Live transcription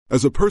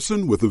As a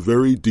person with a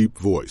very deep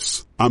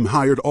voice, I'm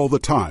hired all the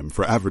time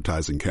for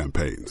advertising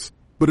campaigns.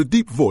 But a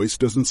deep voice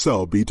doesn't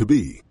sell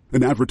B2B,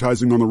 and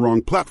advertising on the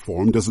wrong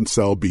platform doesn't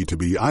sell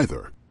B2B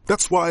either.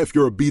 That's why if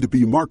you're a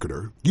B2B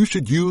marketer, you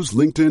should use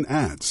LinkedIn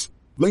ads.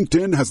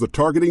 LinkedIn has the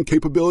targeting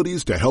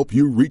capabilities to help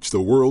you reach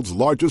the world's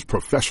largest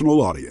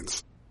professional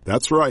audience.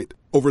 That's right,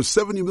 over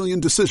 70 million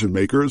decision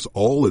makers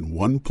all in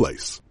one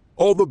place.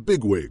 All the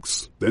big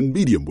wigs, then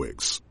medium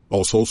wigs,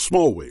 also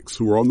small wigs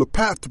who are on the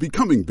path to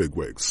becoming big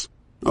wigs.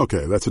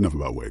 Okay, that's enough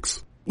about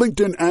wigs.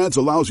 LinkedIn ads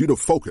allows you to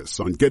focus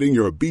on getting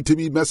your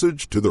B2B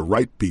message to the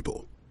right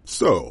people.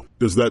 So,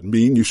 does that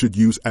mean you should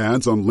use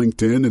ads on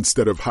LinkedIn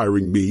instead of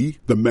hiring me,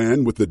 the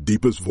man with the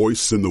deepest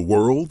voice in the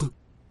world?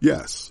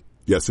 Yes.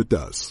 Yes, it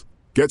does.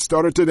 Get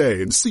started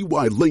today and see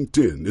why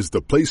LinkedIn is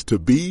the place to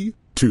be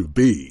to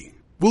be.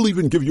 We'll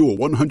even give you a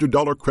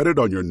 $100 credit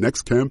on your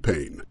next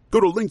campaign. Go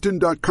to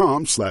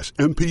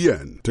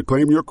linkedin.com/MPN to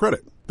claim your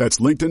credit. That's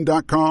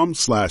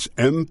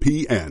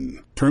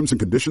linkedin.com/MPN. Terms and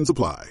conditions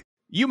apply.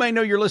 You may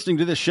know you're listening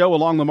to this show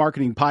along the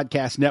Marketing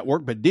Podcast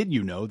Network, but did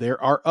you know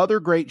there are other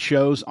great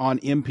shows on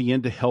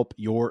MPN to help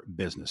your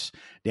business?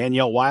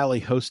 Danielle Wiley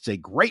hosts a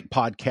great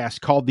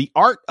podcast called The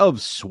Art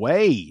of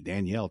Sway.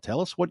 Danielle,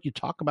 tell us what you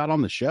talk about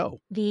on the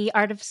show. The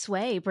Art of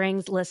Sway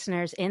brings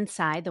listeners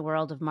inside the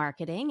world of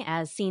marketing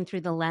as seen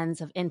through the lens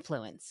of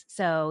influence.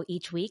 So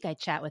each week I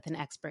chat with an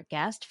expert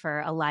guest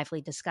for a lively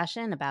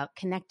discussion about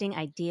connecting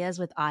ideas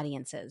with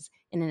audiences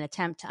in an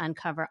attempt to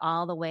uncover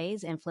all the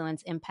ways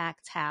influence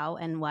impacts how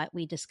and what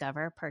we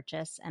discover,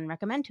 purchase, and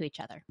recommend to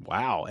each other.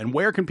 Wow. And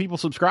where can people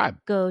subscribe?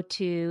 Go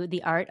to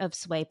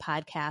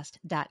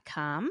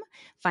theartofswaypodcast.com,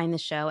 find the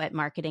show at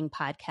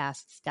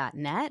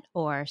marketingpodcasts.net,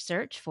 or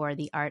search for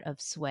The Art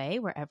of Sway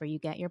wherever you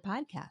get your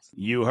podcasts.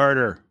 You heard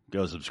her.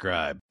 Go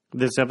subscribe.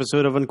 This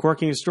episode of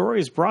Uncorking a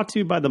Story is brought to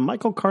you by the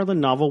Michael Carlin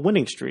novel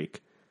Winning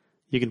Streak.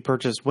 You can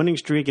purchase Winning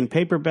Streak in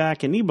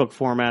paperback and ebook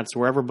formats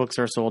wherever books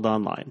are sold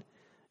online.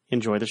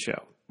 Enjoy the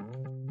show.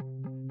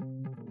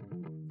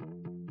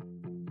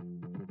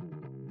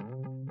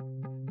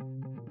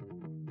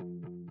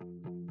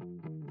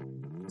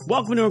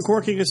 Welcome to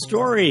Uncorking a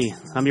Story.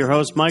 I'm your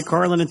host, Mike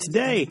Carlin, and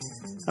today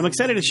I'm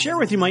excited to share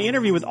with you my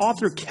interview with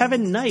author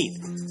Kevin Knight,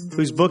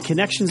 whose book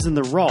Connections in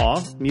the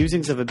Raw,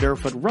 Musings of a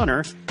Barefoot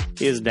Runner,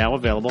 is now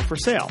available for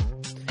sale.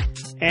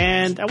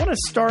 And I want to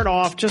start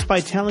off just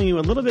by telling you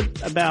a little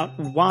bit about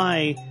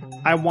why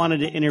I wanted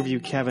to interview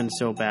Kevin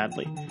so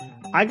badly.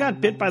 I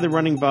got bit by the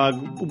running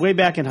bug way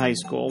back in high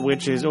school,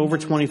 which is over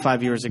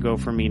 25 years ago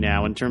for me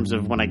now in terms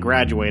of when I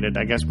graduated.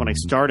 I guess when I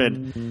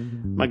started,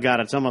 my God,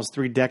 it's almost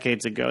 3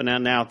 decades ago.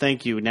 Now,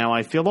 thank you. Now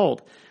I feel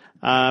old.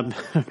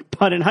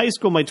 But in high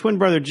school, my twin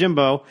brother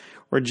Jimbo,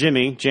 or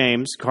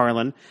James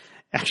Carlin,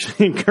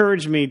 actually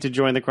encouraged me to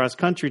join the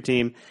cross-country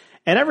team.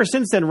 And ever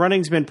since then,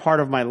 running's been part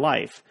of my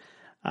life.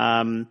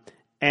 And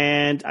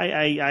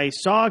I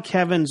saw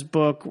Kevin's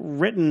book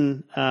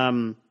written.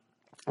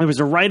 There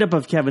was a write-up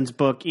of Kevin's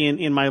book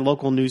in my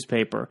local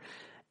newspaper.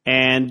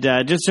 And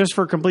just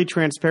for complete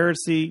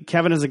transparency,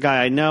 Kevin is a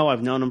guy I know.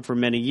 I've known him for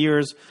many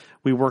years.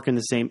 We work in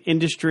the same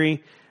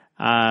industry.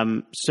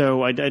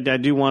 So I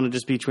do want to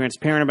just be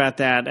transparent about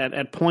that.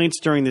 At points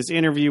during this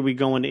interview, we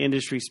go into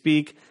industry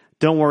speak.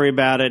 Don't worry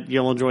about it.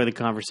 You'll enjoy the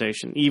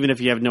conversation. Even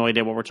if you have no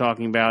idea what we're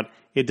talking about,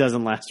 it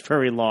doesn't last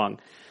very long.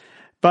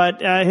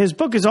 But his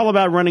book is all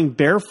about running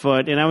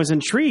barefoot, and I was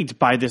intrigued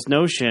by this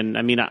notion.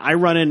 I mean, I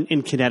run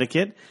in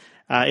Connecticut.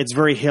 It's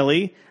very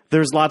hilly.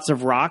 There's lots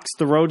of rocks.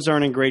 The roads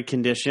aren't in great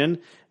condition.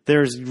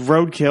 There's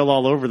roadkill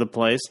all over the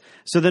place.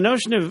 So the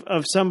notion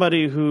of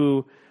somebody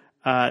who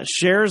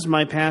shares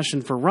my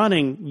passion for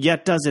running,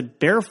 yet does it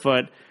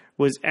barefoot,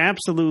 was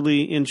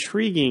absolutely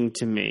intriguing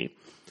to me.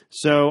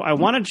 So I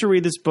wanted to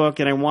read this book,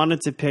 and I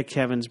wanted to pick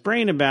Kevin's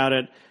brain about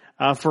it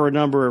for a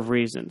number of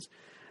reasons.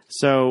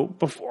 So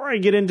before I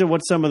get into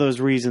what some of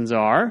those reasons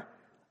are,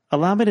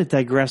 allow me to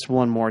digress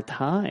one more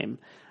time.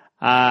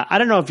 I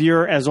don't know if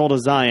you're as old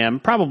as I am.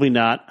 Probably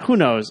not. Who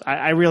knows?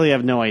 I really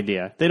have no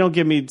idea. They don't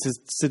give me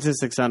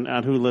statistics on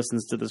who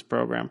listens to this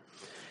program.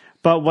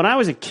 But when I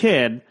was a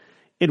kid,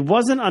 it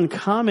wasn't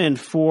uncommon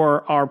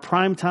for our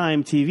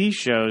primetime TV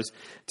shows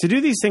to do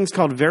these things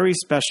called very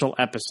special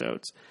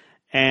episodes.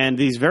 And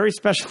these very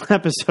special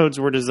episodes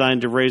were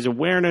designed to raise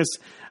awareness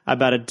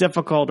about a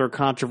difficult or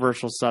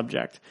controversial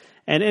subject.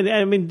 And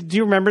I mean, do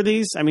you remember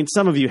these? I mean,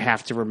 some of you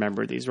have to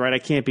remember these, right? I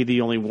can't be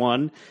the only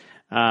one.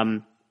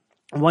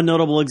 One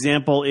notable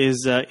example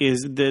is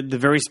the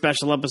very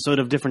special episode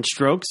of Different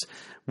Strokes,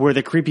 where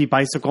the creepy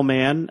bicycle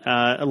man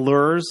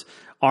lures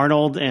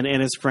Arnold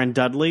and his friend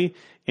Dudley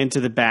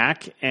into the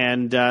back,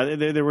 and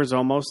there was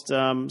almost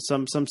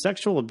some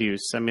sexual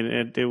abuse. I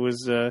mean, it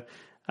was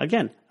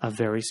again a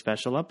very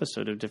special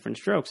episode of Different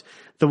Strokes.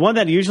 The one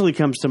that usually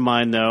comes to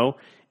mind, though,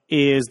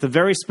 is the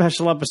very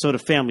special episode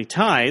of Family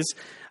Ties,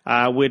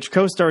 which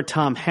co-starred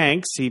Tom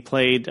Hanks. He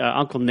played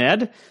Uncle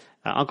Ned.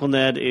 Uncle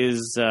Ned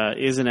is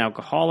an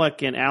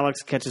alcoholic, and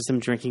Alex catches him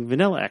drinking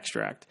vanilla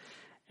extract.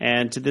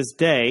 And to this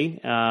day,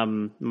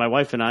 my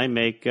wife and I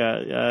make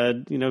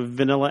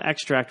vanilla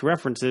extract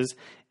references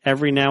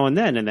every now and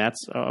then. And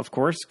that's, of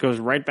course, goes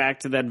right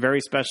back to that very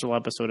special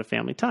episode of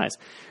Family Ties.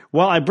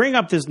 Well, I bring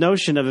up this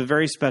notion of a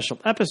very special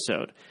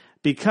episode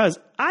because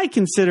I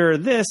consider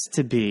this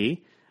to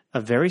be a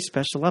very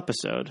special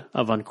episode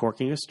of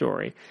Uncorking a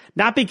Story.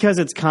 Not because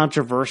it's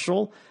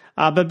controversial,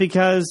 but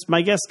because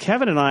my guest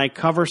Kevin and I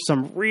cover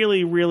some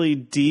really, really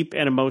deep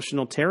and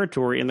emotional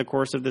territory in the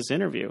course of this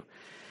interview.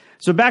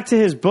 So back to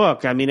his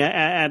book. I mean,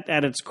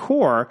 at its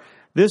core,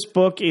 this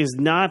book is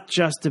not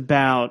just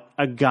about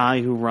a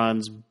guy who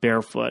runs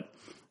barefoot.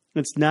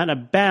 It's not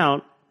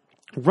about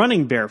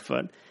running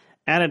barefoot.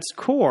 At its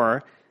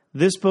core,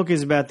 this book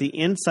is about the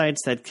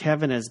insights that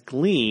Kevin has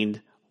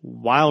gleaned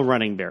while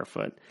running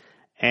barefoot.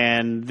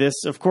 And this,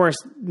 of course,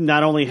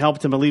 not only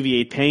helped him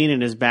alleviate pain in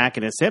his back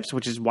and his hips,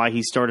 which is why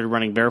he started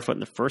running barefoot in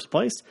the first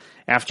place,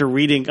 after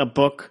reading a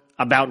book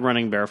about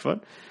running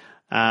barefoot,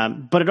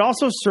 but it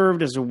also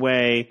served as a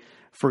way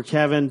for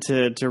Kevin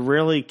to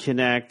really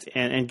connect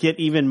and get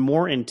even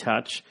more in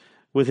touch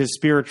with his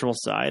spiritual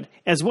side,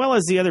 as well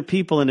as the other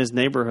people in his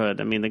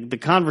neighborhood. I mean, the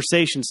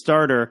conversation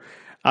starter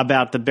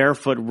about the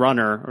barefoot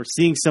runner or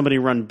seeing somebody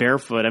run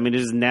barefoot, I mean, it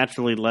has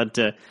naturally led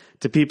to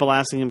people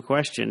asking him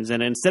questions.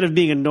 And instead of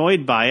being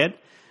annoyed by it,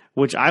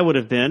 which I would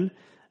have been,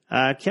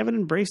 Kevin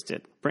embraced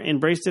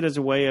it as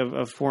a way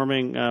of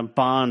forming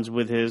bonds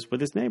with his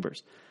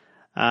neighbors.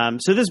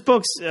 So this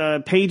book's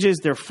pages,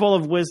 they're full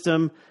of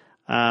wisdom.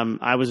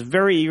 I was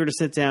very eager to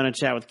sit down and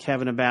chat with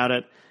Kevin about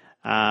it.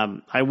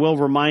 I will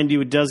remind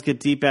you, it does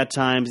get deep at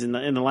times. In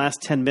the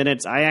last 10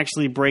 minutes, I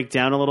actually break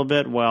down a little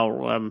bit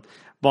while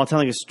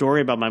telling a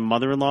story about my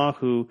mother-in-law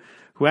who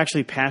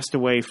actually passed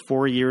away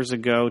 4 years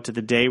ago to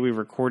the day we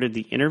recorded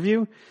the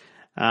interview.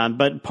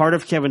 But part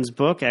of Kevin's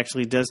book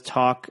actually does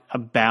talk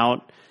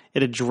about,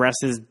 it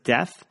addresses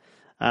death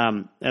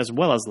as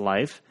well as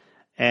life.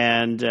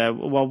 And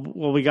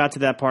while we got to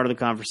that part of the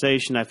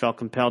conversation, I felt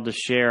compelled to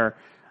share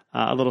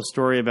a little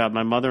story about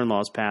my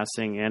mother-in-law's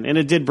passing, and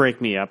it did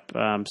break me up.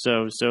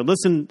 So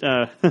listen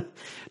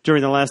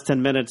during the last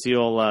 10 minutes.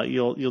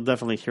 You'll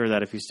definitely hear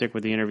that if you stick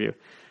with the interview.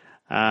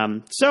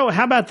 So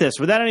how about this?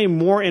 Without any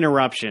more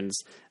interruptions,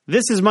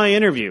 this is my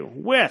interview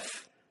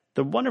with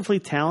the wonderfully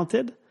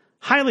talented,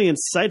 highly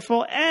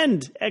insightful,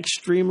 and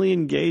extremely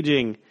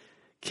engaging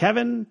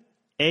Kevin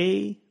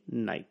A.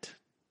 Knight.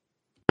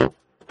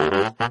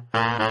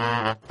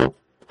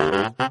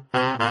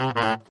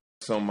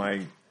 So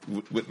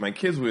with my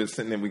kids, we were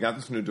sitting there, we got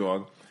this new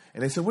dog,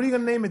 and they said, "What are you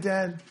going to name it,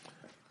 Dad?"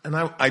 And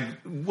I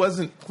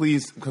wasn't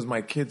pleased because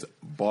my kids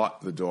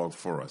bought the dog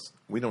for us.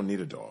 We don't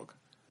need a dog.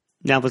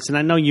 Now, listen,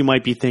 I know you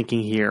might be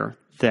thinking here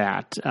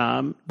that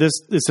this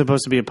is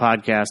supposed to be a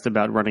podcast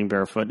about running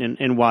barefoot,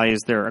 and why is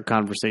there a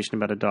conversation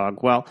about a dog?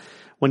 Well,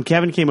 when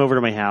Kevin came over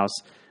to my house,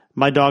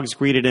 my dogs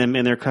greeted him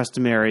in their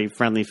customary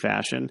friendly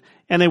fashion,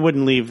 and they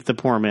wouldn't leave the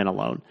poor man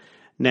alone.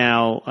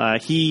 Now,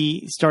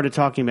 he started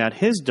talking about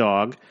his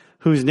dog,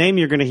 whose name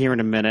you're going to hear in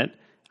a minute.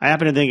 I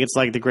happen to think it's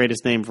like the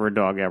greatest name for a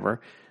dog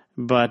ever.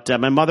 But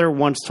my mother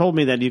once told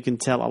me that you can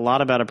tell a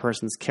lot about a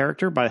person's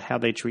character by how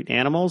they treat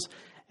animals.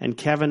 And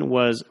Kevin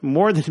was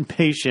more than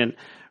patient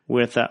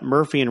with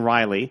Murphy and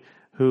Riley,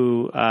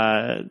 who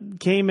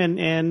came in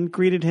and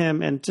greeted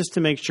him, and just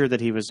to make sure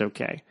that he was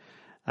okay.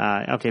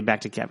 Okay,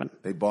 back to Kevin.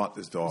 They bought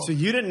this dog. So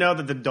you didn't know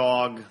that the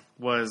dog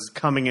was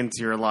coming into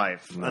your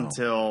life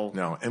until...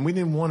 No, and we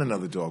didn't want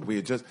another dog. We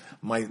had just...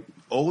 My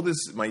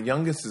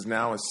youngest is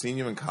now a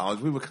senior in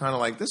college. We were kind of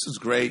like, this is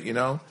great, you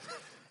know?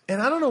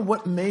 And I don't know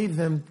what made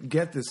them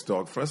get this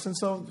dog for us. And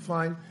so,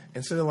 fine.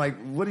 And so they're like,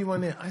 what do you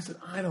want to name? I said,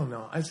 I don't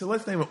know. I said,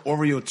 let's name it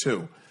Oreo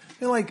 2.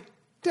 They're like,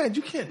 Dad,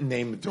 you can't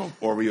name the dog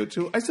Oreo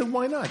 2. I said,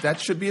 why not? That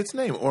should be its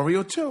name,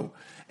 Oreo 2.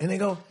 And they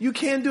go, you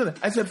can't do that.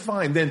 I said,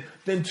 fine. Then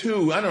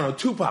 2, I don't know,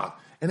 Tupac.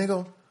 And they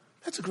go,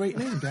 that's a great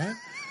name, Dad.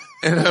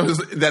 And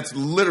that's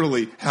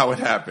literally how it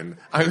happened.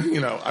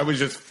 I was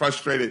just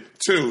frustrated.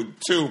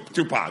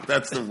 Tupac.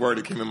 That's the word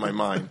that came in my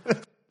mind.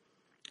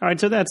 All right,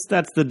 so that's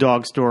the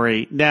dog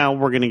story. Now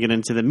we're going to get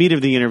into the meat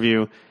of the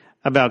interview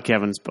about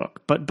Kevin's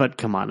book. But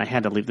come on, I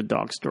had to leave the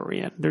dog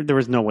story in. There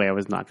was no way I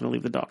was not going to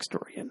leave the dog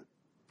story in.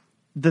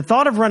 The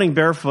thought of running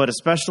barefoot,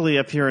 especially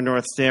up here in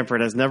North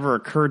Stamford, has never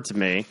occurred to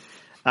me.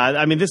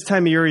 I mean, this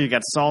time of year, you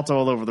got salt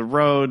all over the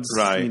roads.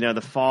 Right. You know,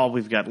 the fall,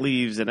 we've got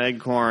leaves and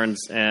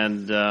acorns.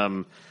 And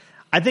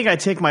I think I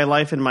take my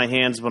life in my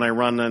hands when I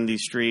run on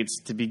these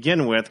streets to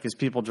begin with, because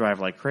people drive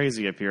like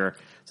crazy up here.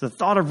 So the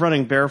thought of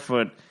running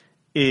barefoot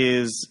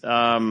is,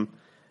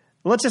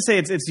 let's just say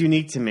it's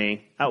unique to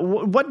me.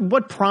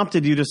 What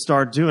prompted you to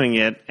start doing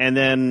it? And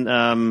then,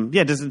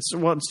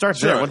 start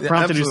there. What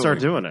prompted you to start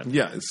doing it?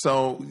 Yeah,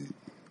 so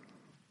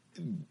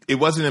it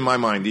wasn't in my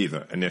mind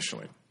either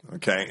initially.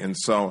 Okay, and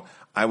so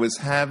I was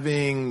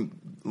having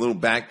a little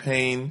back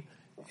pain,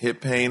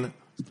 hip pain,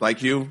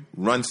 like you,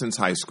 run since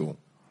high school.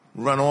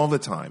 Run all the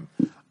time.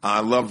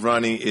 I love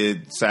running.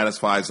 It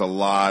satisfies a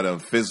lot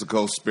of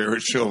physical,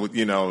 spiritual,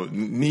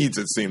 needs,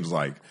 it seems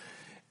like.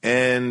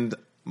 And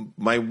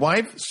my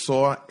wife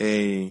saw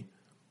a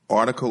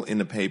article in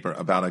the paper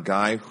about a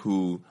guy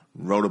who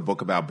wrote a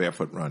book about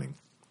barefoot running.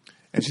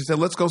 And she said,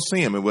 let's go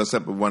see him. It was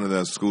up at one of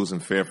the schools in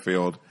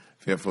Fairfield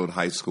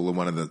High School, or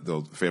one of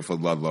the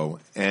Fairfield Ludlow.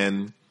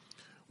 And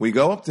we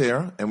go up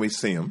there and we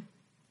see him.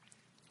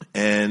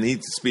 And he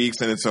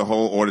speaks, and it's a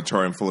whole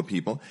auditorium full of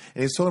people.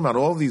 And he's talking about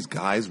all these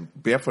guys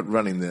barefoot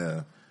running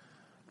the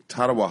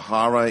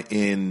Tarahuara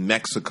in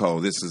Mexico.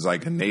 This is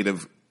like a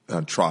native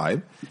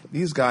tribe.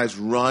 These guys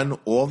run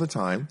all the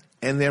time,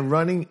 and they're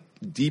running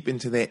deep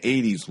into their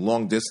 80s,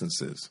 long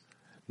distances.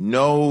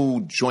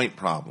 No joint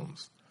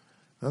problems.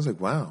 I was like,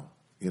 wow,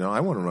 I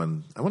want to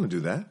run. I want to do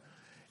that.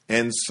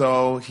 And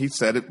so he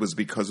said it was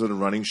because of the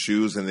running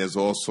shoes, and there's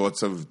all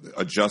sorts of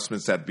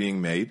adjustments that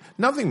being made.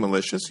 Nothing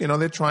malicious.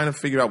 They're trying to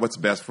figure out what's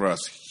best for us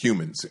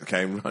humans,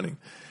 okay, running.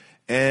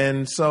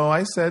 And so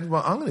I said,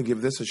 well, I'm going to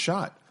give this a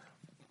shot.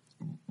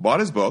 Bought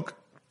his book,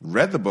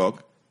 read the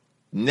book.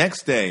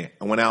 Next day,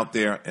 I went out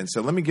there and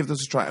said, let me give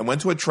this a try. I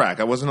went to a track.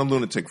 I wasn't a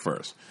lunatic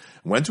first.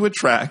 Went to a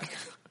track,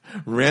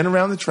 ran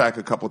around the track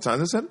a couple of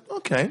times. I said,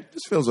 okay,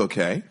 this feels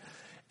okay.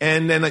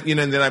 And then,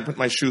 then I put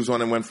my shoes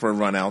on and went for a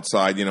run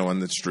outside, on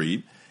the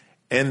street.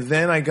 And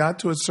then I got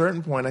to a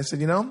certain point. I said,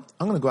 I'm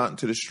going to go out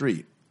into the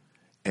street.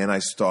 And I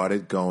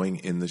started going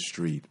in the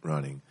street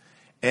running.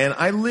 And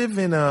I live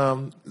in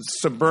a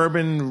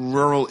suburban,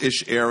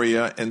 rural-ish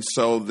area, and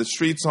so the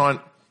streets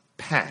aren't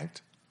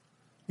packed.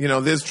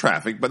 There's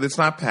traffic, but it's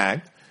not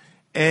packed.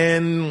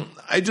 And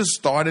I just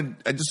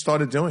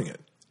started doing it.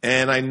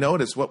 And I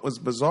noticed what was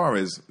bizarre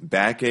is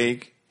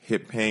backache,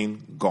 hip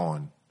pain,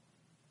 gone.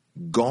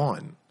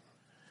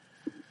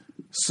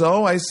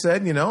 So I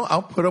said,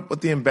 I'll put up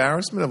with the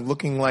embarrassment of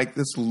looking like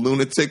this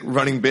lunatic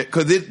running bit,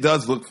 because it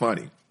does look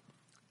funny.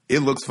 It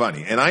looks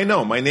funny. And I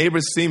know my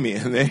neighbors see me,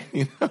 and they,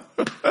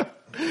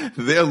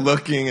 they're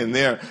looking and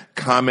they're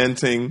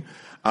commenting.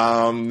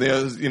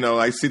 There's,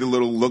 I see the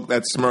little look,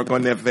 that smirk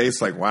on their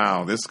face, like,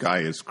 wow, this guy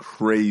is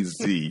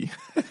crazy.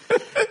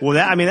 Well,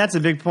 that's a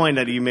big point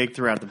that you make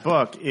throughout the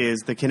book, is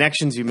the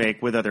connections you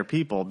make with other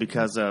people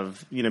because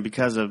of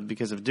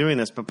doing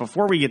this. But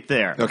before we get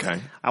there, okay,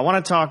 I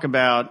want to talk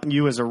about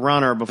you as a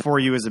runner before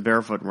you as a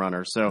barefoot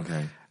runner. So,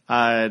 okay.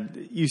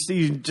 You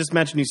just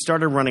mentioned you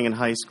started running in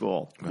high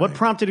school. Right. What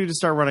prompted you to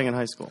start running in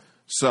high school?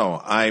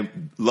 So I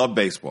love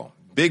baseball.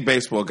 Big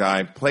baseball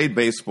guy. Played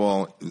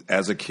baseball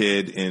as a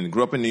kid and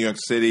grew up in New York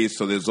City.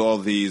 So there's all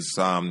these,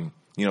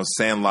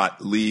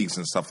 sandlot leagues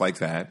and stuff like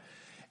that.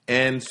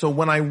 And so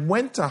when I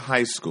went to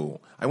high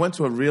school, I went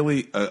to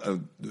a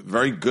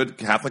very good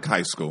Catholic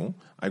high school.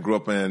 I grew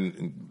up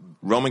in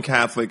Roman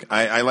Catholic.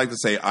 I like to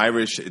say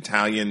Irish,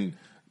 Italian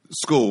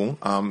school.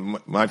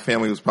 My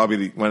family was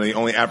probably one of the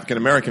only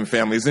African-American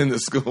families in the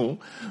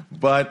school.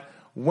 But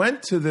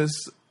went to this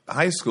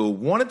high school,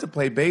 wanted to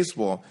play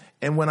baseball.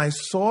 And when I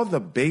saw the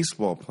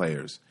baseball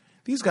players,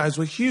 these guys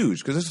were huge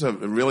because this is a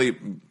really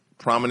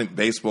prominent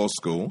baseball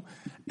school.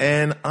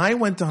 And I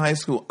went to high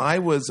school. I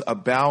was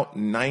about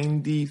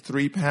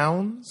 93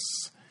 pounds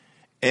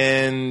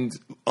and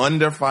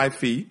under 5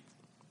 feet.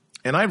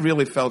 And I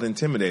really felt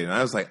intimidated.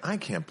 I was like, I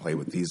can't play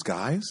with these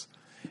guys.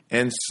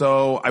 And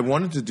so I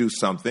wanted to do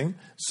something.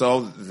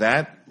 So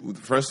the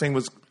first thing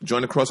was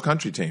join a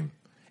cross-country team.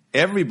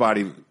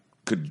 Everybody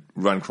could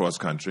run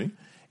cross-country.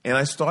 And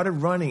I started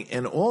running,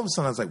 and all of a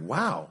sudden I was like,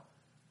 wow,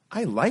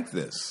 I like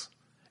this.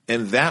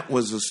 And that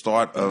was the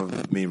start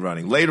of me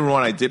running. Later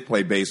on, I did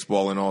play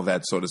baseball and all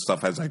that sort of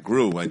stuff as I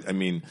grew. I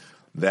mean,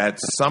 that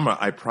summer,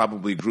 I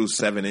probably grew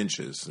 7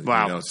 inches.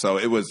 Wow. So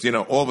it was,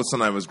 all of a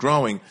sudden I was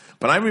growing.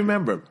 But I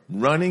remember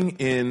running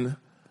in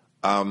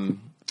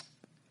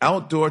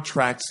outdoor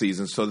track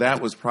season. So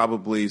that was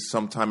probably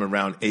sometime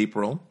around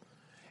April.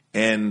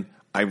 And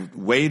I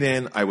weighed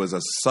in. I was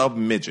a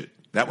sub-midget.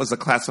 That was the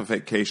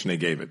classification they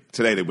gave it.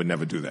 Today, they would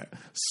never do that.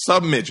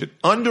 Sub-midget,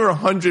 under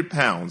 100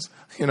 pounds.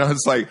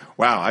 It's like,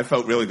 wow, I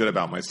felt really good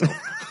about myself.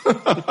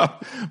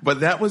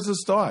 But that was the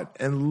start,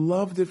 and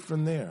loved it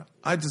from there.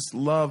 I just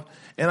love,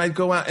 and I'd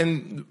go out,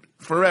 and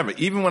forever,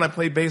 even when I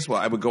played baseball,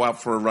 I would go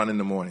out for a run in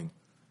the morning.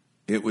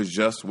 It was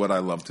just what I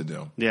love to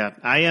do. Yeah,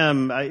 I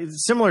am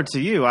similar to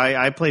you.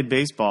 I played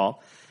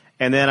baseball.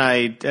 And then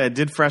I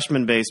did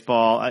freshman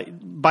baseball.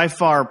 By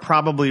far,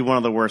 probably one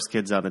of the worst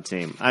kids on the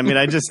team. I mean,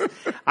 I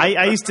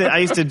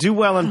used to do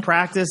well in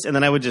practice, and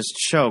then I would just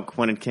choke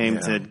when it came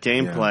to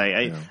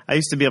gameplay. I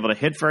used to be able to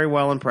hit very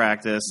well in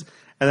practice,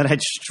 and then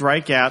I'd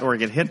strike out or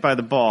get hit by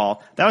the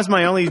ball. That was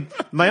my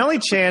only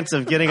chance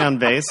of getting on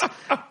base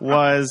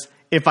was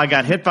if I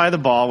got hit by the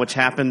ball, which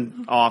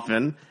happened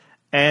often.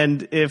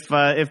 And if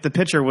the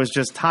pitcher was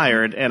just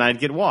tired and I'd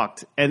get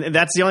walked. And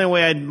that's the only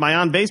way my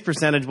on-base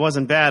percentage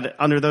wasn't bad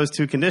under those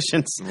two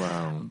conditions.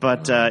 Wow.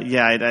 But,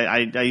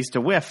 I used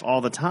to whiff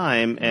all the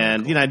time.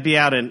 And, I'd be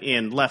out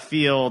in left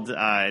field,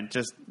 and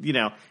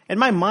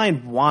my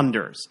mind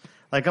wanders.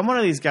 Like, I'm one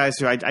of these guys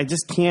who I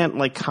just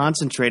can't,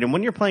 concentrate. And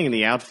when you're playing in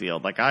the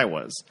outfield, like I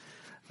was,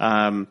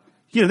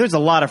 there's a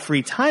lot of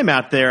free time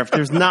out there if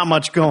there's not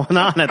much going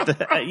on at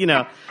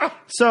the,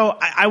 So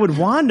I would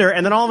wander,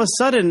 and then all of a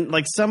sudden,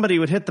 like, somebody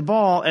would hit the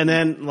ball, and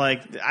then,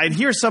 like, I'd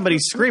hear somebody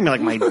screaming,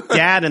 like my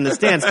dad in the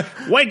stands,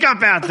 "Wake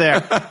up out there!"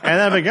 And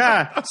then I'm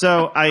like,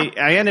 So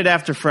I ended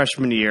after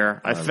freshman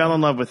year. I fell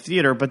in love with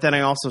theater, but then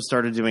I also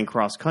started doing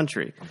cross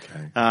country.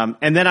 Okay.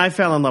 And then I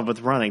fell in love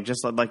with running,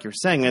 just like you're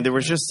saying. And there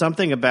was just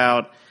something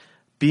about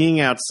being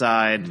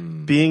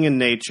outside, being in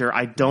nature.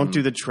 I don't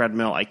do the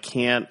treadmill. I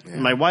can't.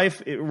 Yeah. My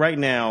wife, right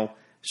now,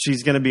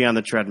 she's going to be on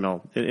the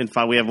treadmill. In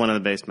fact, we have one in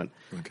the basement.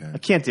 Okay. I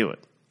can't do it.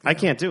 Yeah. I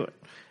can't do it.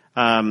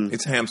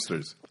 It's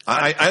hamsters.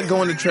 I go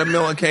on the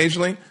treadmill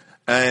occasionally,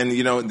 and,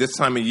 this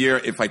time of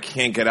year, if I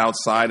can't get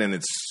outside and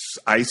it's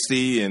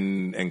icy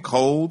and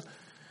cold,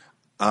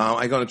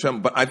 I go on the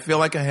treadmill. But I feel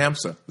like a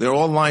hamster. They're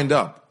all lined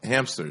up.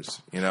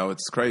 Hamsters,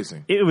 it's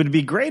crazy. It would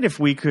be great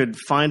if we could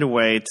find a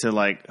way to,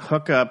 like,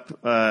 hook up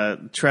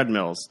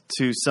treadmills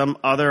to some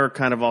other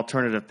kind of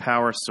alternative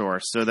power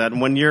source, so that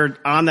when you're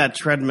on that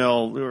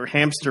treadmill or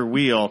hamster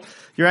wheel,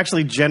 you're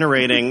actually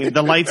generating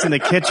the lights in the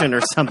kitchen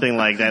or something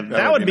like that.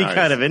 That would be nice.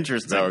 Kind of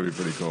interesting. That would be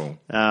pretty cool.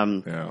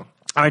 Yeah.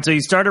 All right, so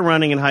you started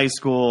running in high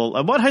school.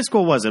 What high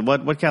school was it?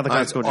 What Catholic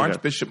high school did you go to?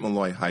 Archbishop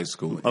Malloy High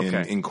School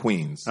in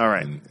Queens. All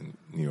right. In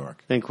New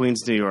York. In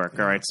Queens, New York.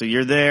 All right, so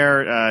you're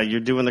there.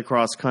 You're doing the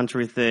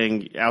cross-country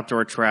thing,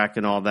 outdoor track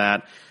and all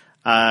that.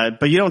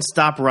 But you don't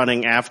stop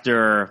running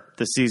after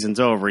the season's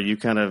over. You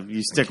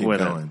stick with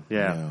going. It.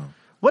 Yeah.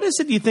 What is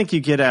it you think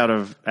you get out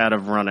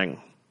of running?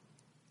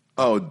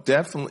 Oh,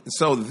 definitely.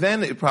 So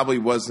then it probably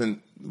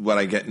wasn't what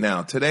I get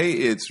now. Today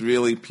it's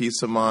really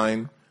peace of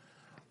mind.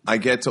 I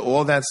get to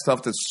all that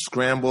stuff that's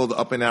scrambled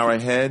up in our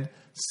head,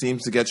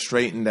 seems to get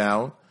straightened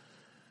out.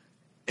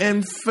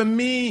 And for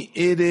me,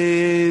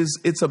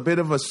 it's a bit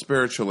of a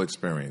spiritual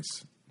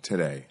experience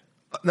today.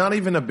 Not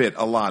even a bit,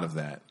 a lot of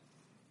that.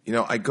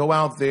 I go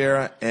out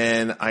there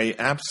and I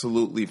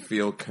absolutely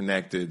feel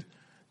connected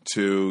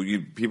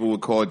to, people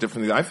would call it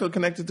differently. I feel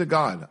connected to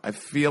God. I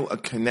feel a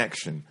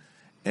connection.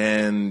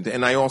 And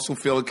I also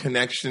feel a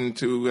connection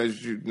to,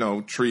 as you know,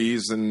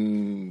 trees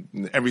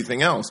and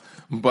everything else.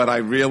 But I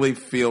really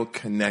feel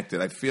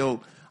connected. I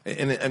feel,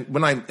 and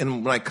when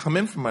I come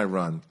in from my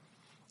run,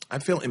 I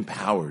feel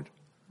empowered.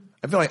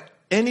 I feel like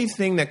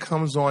anything that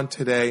comes on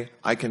today,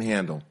 I can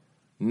handle.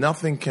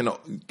 Nothing can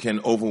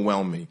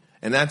overwhelm me,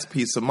 and that's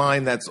peace of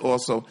mind. That's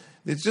also,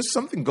 it's just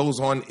something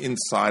goes on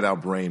inside our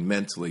brain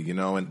mentally,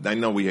 And I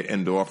know we have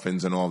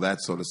endorphins and all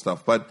that sort of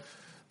stuff, but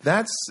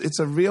it's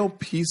a real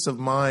peace of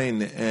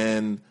mind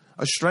and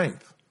a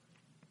strength,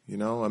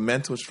 a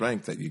mental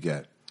strength that you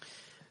get.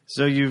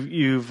 So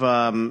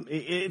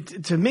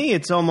to me,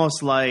 it's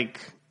almost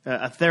like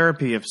a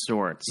therapy of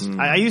sorts.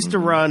 I used to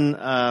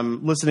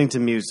run listening to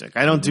music.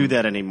 I don't do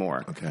that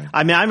anymore. Okay.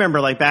 I mean, I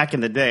remember, like, back in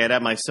the day, I'd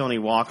have my Sony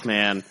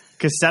Walkman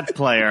cassette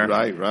player.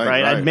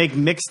 Right. I'd make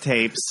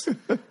mixtapes.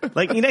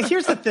 Like,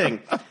 here's the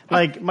thing.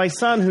 Like, my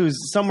son,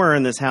 who's somewhere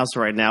in this house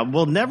right now,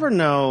 will never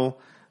know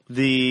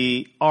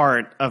the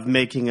art of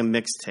making a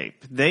mixtape.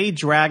 They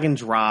drag and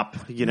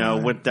drop,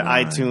 with the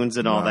iTunes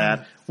and all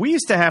that. We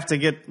used to have to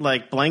get,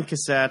 like, blank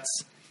cassettes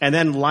and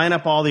then line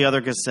up all the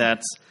other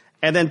cassettes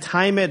and then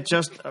time it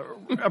just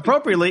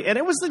appropriately. And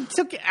it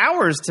took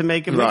hours to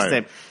make a mixtape.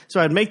 Right. So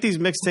I'd make these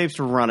mixtapes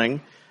for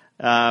running.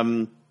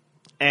 But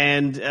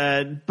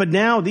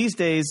now these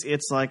days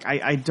it's like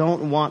I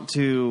don't want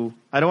to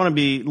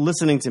be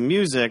listening to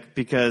music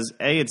because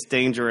A, it's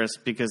dangerous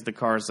because the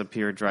cars up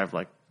here drive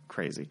like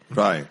crazy.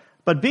 Right.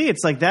 But B,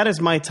 it's like that is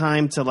my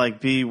time to,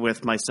 like, be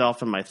with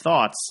myself and my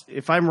thoughts.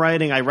 If I'm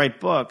writing, I write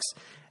books.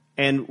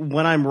 And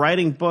when I'm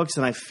writing books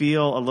and I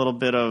feel a little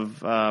bit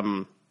of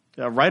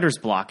a writer's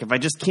block, if I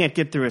just can't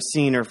get through a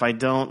scene, or if I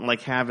don't,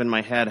 like, have in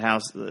my head how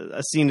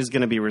a scene is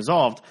going to be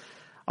resolved,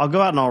 I'll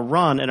go out and I'll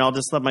run and I'll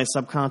just let my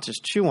subconscious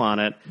chew on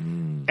it.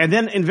 And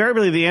then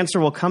invariably the answer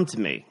will come to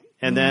me.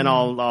 And then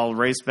I'll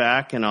race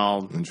back and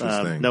I'll,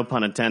 no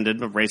pun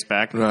intended, but race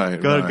back.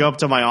 Go up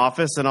to my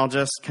office and I'll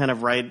just kind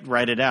of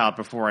write it out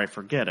before I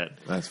forget it.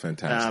 That's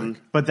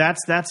fantastic. But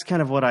that's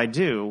kind of what I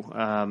do.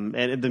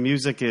 And the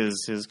music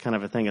is kind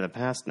of a thing of the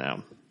past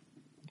now.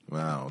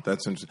 Wow,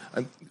 that's interesting.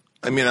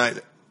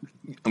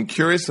 I'm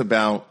curious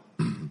about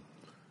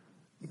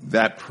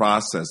that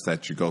process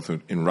that you go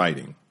through in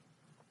writing.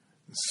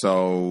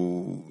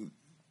 So,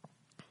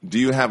 do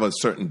you have a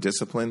certain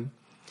discipline?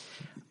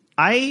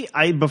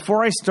 I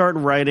before I start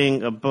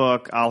writing a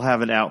book, I'll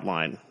have an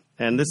outline.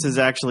 And this is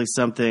actually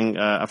something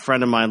a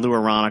friend of mine, Lou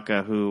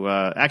Aronica, who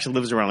actually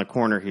lives around the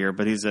corner here,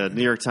 but he's a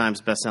New York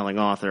Times bestselling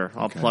author.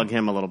 I'll plug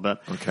him a little bit.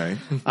 Okay.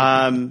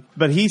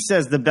 But he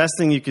says the best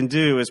thing you can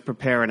do is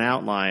prepare an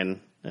outline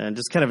and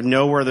just kind of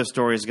know where the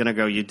story is going to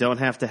go. You don't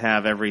have to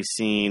have every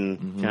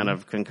scene kind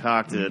of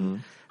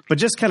concocted, but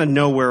just kind of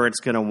know where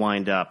it's going to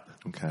wind up.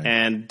 Okay.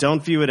 And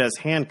don't view it as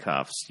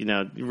handcuffs.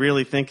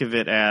 Really think of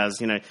it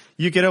as,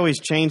 you could always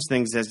change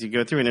things as you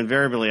go through, and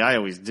invariably I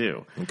always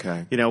do.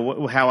 Okay.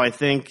 How I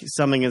think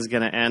something is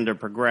going to end or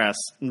progress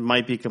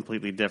might be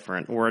completely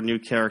different, or a new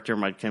character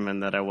might come in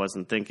that I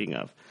wasn't thinking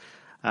of.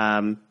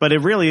 But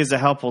it really is a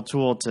helpful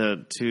tool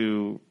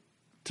to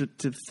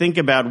think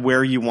about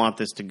where you want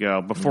this to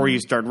go before you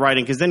start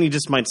writing, because then you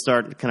just might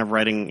start kind of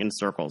writing in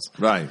circles.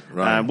 Right.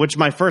 Which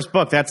my first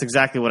book, that's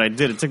exactly what I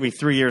did. It took me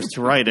 3 years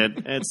to write it.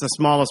 It's the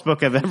smallest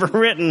book I've ever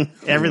written.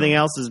 Everything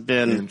else has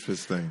been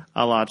Interesting.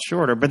 a lot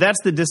shorter. But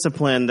that's the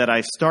discipline that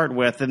I start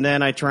with, and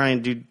then I try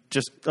and do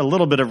just a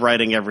little bit of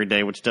writing every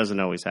day, which doesn't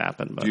always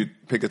happen. But Do you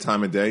pick a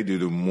time of day? Do you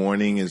do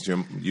morning as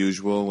your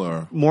usual,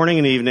 or morning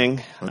and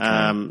evening.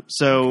 Okay.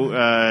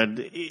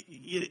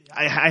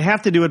 I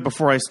have to do it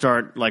before I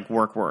start like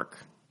work.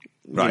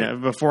 Right.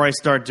 Before I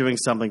start doing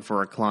something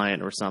for a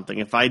client or something.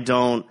 If I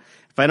don't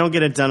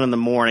get it done in the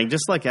morning,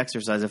 just like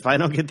exercise, if I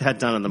don't get that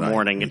done in the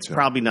morning, me it's too.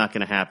 probably not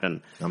going to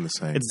happen. I'm the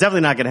same. It's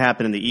definitely not going to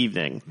happen in the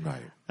evening.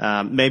 Right.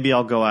 Maybe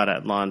I'll go out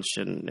at lunch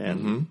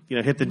and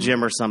hit the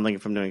gym or something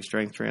if I'm doing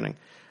strength training.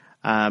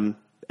 And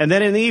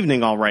then in the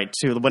evening, I'll write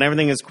too. When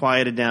everything is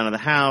quieted down in the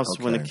house,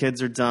 when the Okay.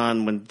 kids are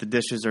done, when the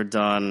dishes are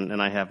done,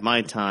 and I have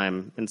my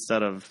time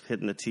instead of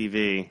hitting the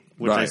TV,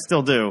 which I Right.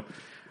 still do.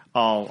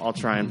 I'll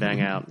try and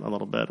bang out a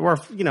little bit. Or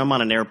if, I'm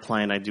on an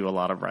airplane, I do a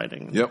lot of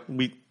writing. Yep.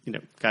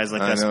 Guys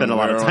like I that know, spend a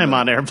lot of we're time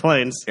on on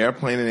airplanes.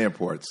 Airplane and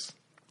airports.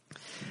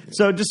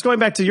 So just going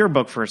back to your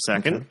book for a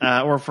second,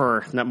 or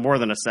for not more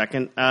than a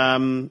second,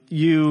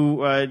 you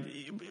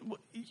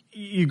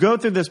go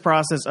through this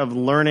process of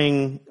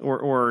learning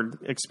or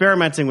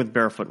experimenting with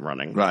barefoot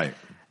running. Right.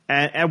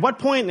 At what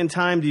point in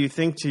time do you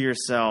think to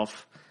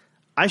yourself,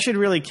 I should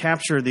really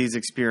capture these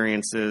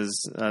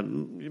experiences,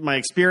 my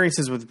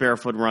experiences with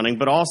barefoot running,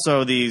 but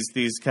also these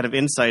kind of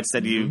insights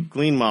that you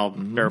glean while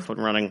barefoot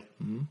running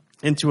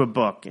into a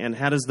book? And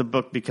how does the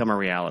book become a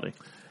reality?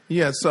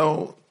 Yeah,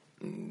 so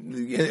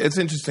it's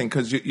interesting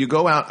because you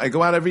go out. I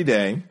go out every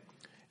day,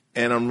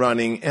 and I'm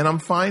running, and I'm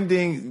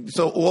finding.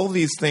 So all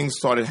these things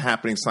started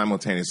happening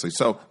simultaneously.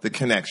 So the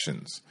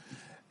connections.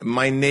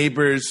 My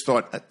neighbors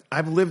thought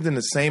I've lived in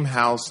the same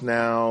house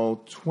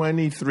now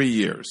 23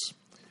 years,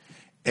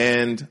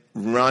 and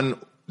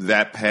run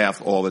that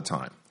path all the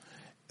time.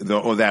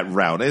 Or that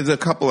route. There's a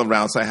couple of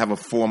routes. I have a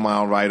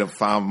 4-mile ride, a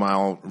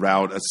 5-mile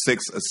route, a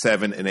 6, a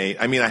 7, and 8.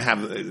 I mean,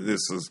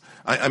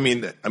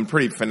 I'm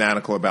pretty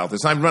fanatical about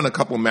this. I've run a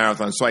couple of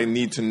marathons, so I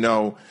need to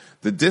know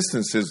the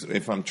distances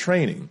if I'm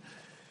training.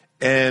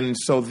 And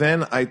so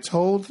then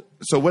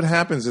so what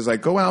happens is I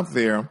go out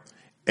there,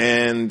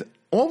 and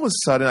all of a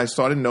sudden I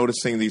started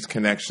noticing these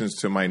connections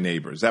to my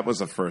neighbors. That was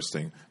the first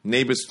thing.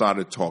 Neighbors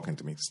started talking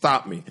to me,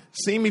 stopped me,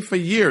 seen me for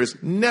years,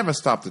 never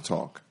stopped to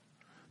talk.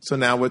 So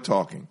now we're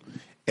talking.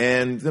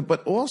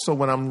 But also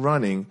when I'm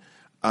running,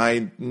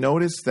 I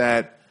notice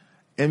that,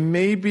 and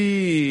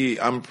maybe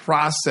I'm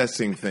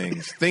processing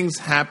things. Things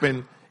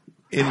happen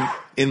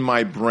in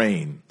my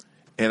brain,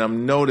 and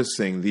I'm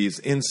noticing these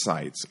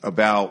insights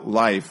about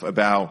life,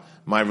 about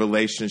my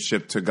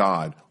relationship to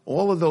God.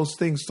 All of those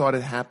things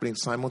started happening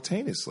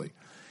simultaneously.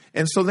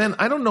 And so then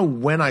I don't know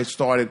when I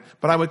started,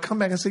 but I would come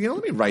back and say,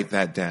 let me write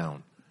that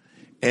down.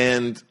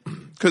 And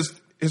because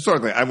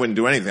historically, I wouldn't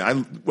do anything.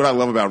 What I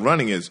love about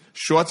running is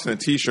shorts and a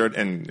T-shirt,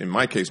 and in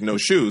my case, no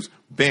shoes.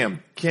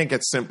 Bam, can't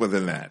get simpler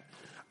than that.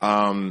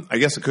 I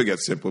guess it could get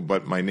simpler,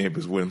 but my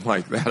neighbors wouldn't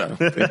like that, I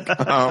don't think.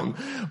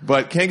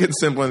 But can't get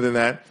simpler than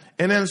that.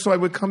 And then so I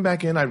would come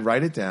back in, I'd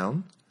write it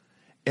down,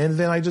 and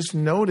then I just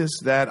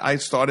noticed that I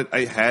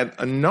had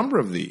a number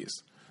of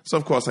these. So,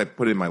 of course, I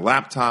put it in my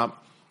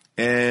laptop,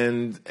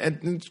 and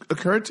it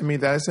occurred to me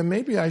that I said,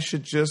 maybe I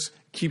should just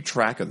keep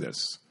track of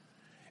this.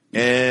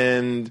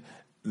 And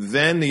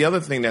then the other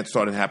thing that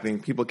started happening,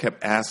 people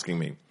kept asking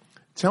me,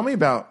 tell me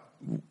about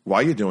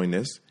why you're doing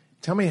this.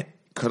 Tell me,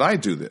 could I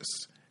do this?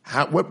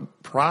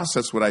 What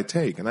process would I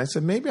take? And I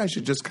said, maybe I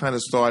should just kind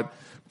of start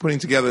putting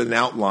together an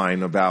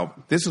outline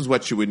about this is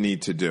what you would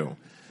need to do.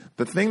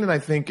 The thing that I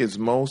think is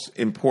most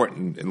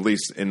important, at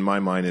least in my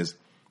mind, is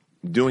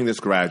doing this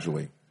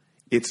gradually.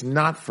 It's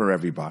not for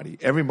everybody.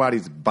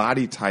 Everybody's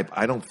body type,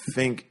 I don't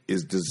think,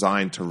 is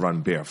designed to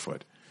run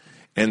barefoot.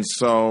 And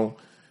so,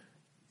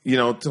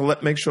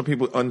 make sure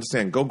people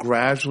understand, go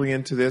gradually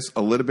into this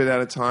a little bit at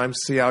a time,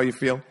 see how you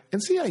feel,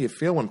 and see how you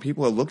feel when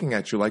people are looking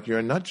at you like you're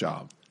a nut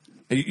job.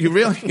 You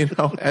really,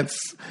 that's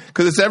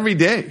because it's every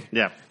day.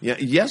 Yeah.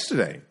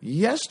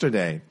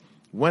 Yesterday,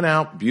 went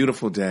out,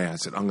 beautiful day. I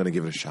said, I'm going to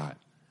give it a shot.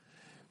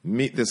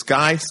 This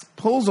guy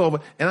pulls over,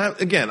 and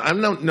I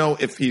don't know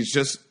if he's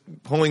just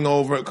pulling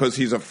over because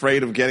he's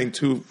afraid of getting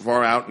too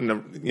far out in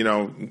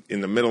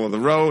the middle of the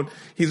road.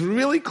 He's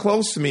really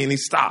close to me, and he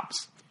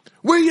stops.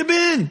 Where you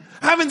been?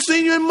 Haven't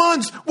seen you in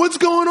months. What's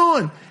going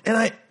on? And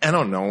I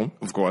don't know him,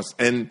 of course.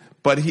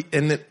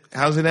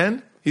 How's it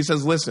end? He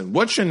says, listen,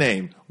 what's your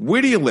name? Where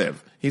do you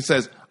live? He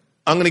says,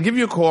 I'm going to give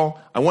you a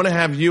call. I want to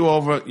have you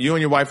and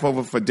your wife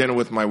over for dinner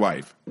with my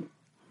wife.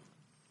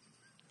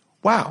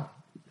 Wow.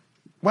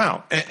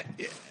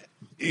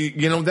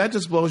 That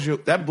just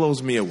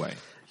blows me away.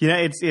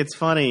 It's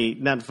funny,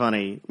 not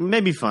funny,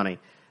 maybe funny.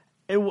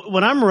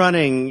 When I'm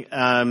running,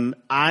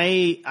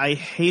 I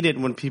hate it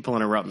when people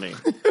interrupt me.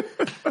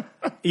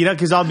 You know,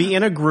 because I'll be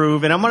in a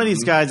groove, and I'm one of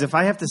these guys, if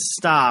I have to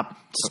stop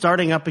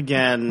starting up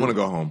again. I want to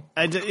go home.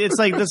 It's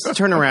like this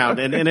turn around,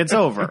 and it's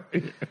over.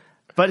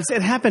 But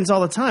it happens all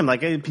the time.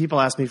 Like,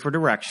 people ask me for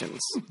directions,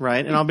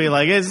 right? And I'll be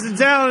like, it's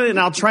down, and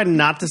I'll try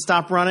not to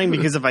stop running,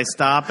 because if I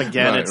stop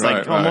again, it's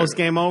almost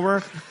game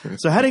over.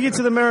 So how to get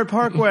to the Merritt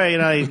Parkway?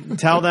 And I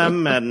tell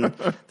them, and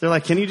they're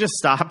like, can you just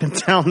stop and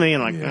tell me?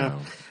 And I'm like, yeah.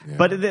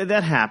 But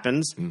that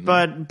happens.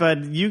 Mm-hmm.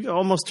 But you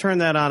almost turn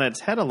that on its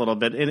head a little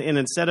bit. And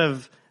instead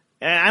of,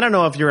 I don't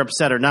know if you're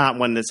upset or not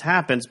when this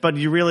happens, but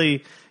you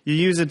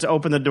use it to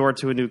open the door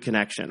to a new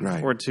connection,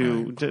 or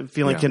to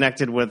feeling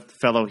connected with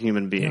fellow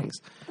human beings.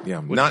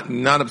 Yeah,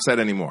 not upset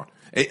anymore.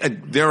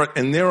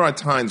 There are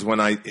times when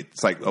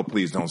it's like, oh,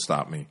 please don't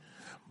stop me,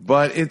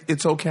 but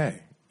it's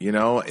okay. You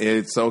know,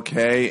 it's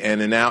okay.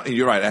 And now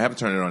you're right. I have to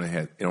turn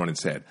it on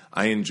its head.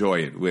 I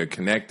enjoy it. We're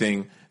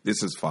connecting.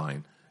 This is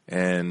fine.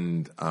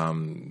 And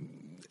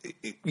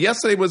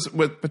yesterday was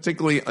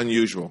particularly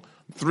unusual.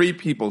 3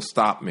 people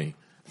stopped me.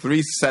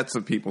 3 sets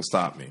of people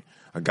stopped me.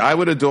 A guy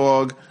with a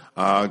dog,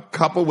 a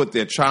couple with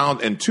their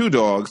child, and 2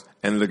 dogs,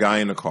 and the guy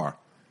in the car.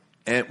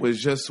 And it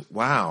was just,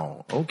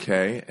 wow,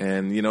 okay.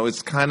 And, you know,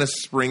 it's kind of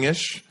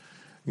springish.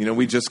 You know,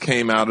 we just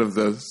came out of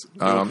the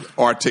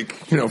Arctic,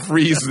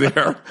 freeze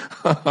there.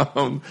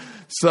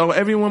 So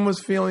everyone was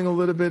feeling a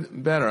little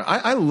bit better.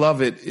 I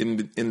love it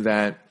in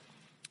that,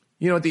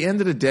 at the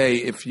end of the day,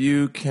 if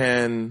you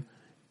can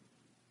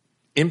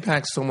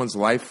impact someone's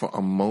life for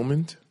a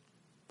moment,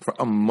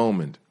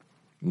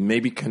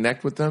 maybe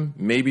connect with them,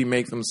 maybe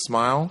make them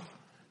smile,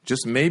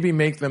 just maybe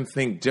make them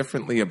think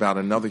differently about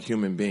another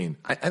human being.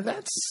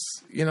 That's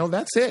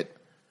it.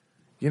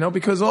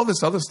 Because all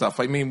this other stuff,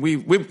 I mean,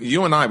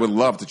 you and I would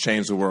love to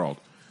change the world,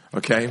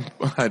 okay?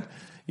 But,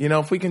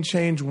 if we can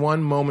change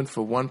one moment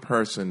for one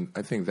person,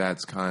 I think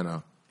that's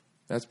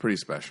pretty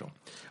special.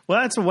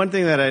 Well, that's one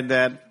thing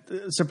that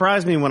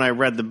surprised me when I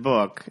read the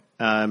book.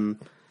 I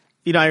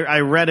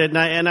read it,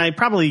 and I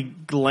probably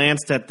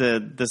glanced at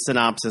the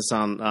synopsis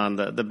on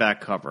the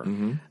back cover.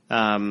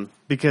 Mm-hmm.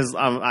 Because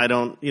I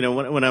don't,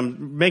 when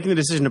I'm making the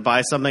decision to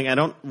buy something, I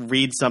don't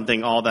read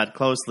something all that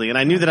closely. And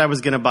I knew that I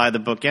was going to buy the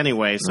book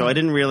anyway, so I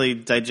didn't really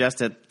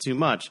digest it too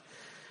much.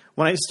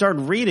 When I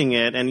started reading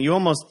it, and you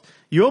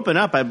open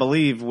up, I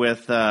believe,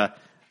 with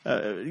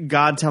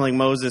God telling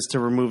Moses to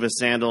remove his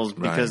sandals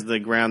because the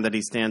ground that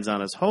he stands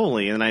on is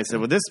holy. And I said,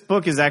 well, this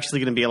book is actually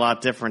going to be a lot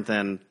different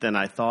than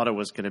I thought it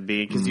was going to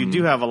be, because you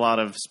do have a lot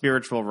of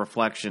spiritual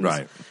reflections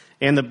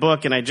in the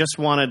book, and I just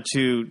wanted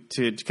to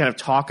kind of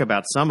talk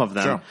about some of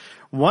them. Sure.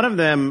 One of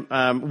them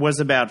was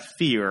about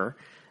fear,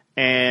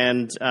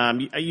 and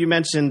you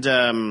mentioned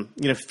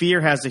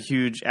fear has a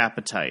huge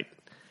appetite.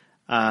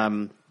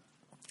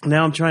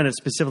 Now I'm trying to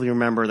specifically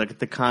remember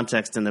the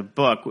context in the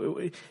book.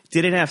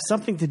 Did it have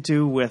something to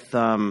do with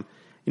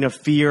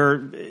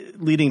fear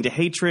leading to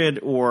hatred,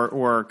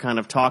 or kind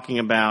of talking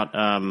about?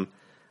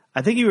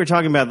 I think you were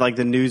talking about like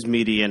the news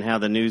media and how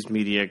the news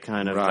media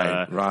kind of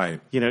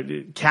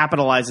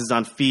capitalizes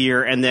on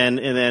fear, and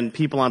then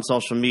people on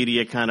social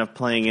media kind of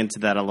playing into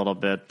that a little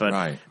bit. But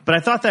I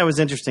thought that was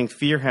interesting.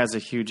 Fear has a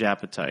huge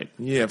appetite.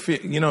 Yeah, fear,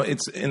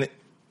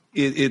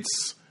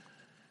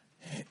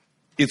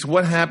 it's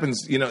what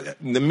happens.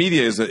 The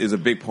media is a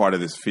big part of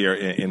this fear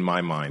in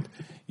my mind.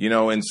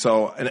 And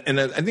so and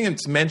I think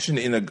it's mentioned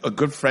in a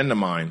good friend of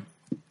mine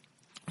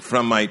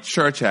from my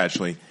church,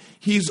 actually.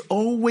 He's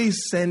always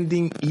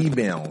sending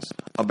emails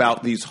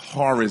about these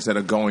horrors that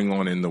are going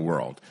on in the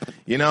world,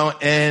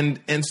 and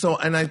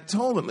I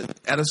told him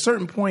at a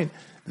certain point,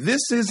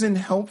 this isn't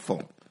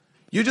helpful.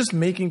 You're just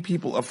making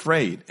people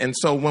afraid. And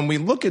so when we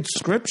look at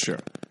Scripture,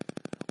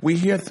 we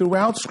hear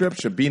throughout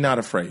Scripture, be not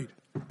afraid.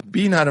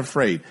 Be not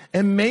afraid.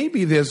 And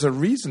maybe there's a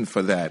reason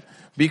for that,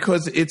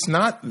 because it's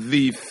not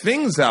the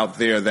things out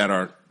there that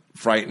are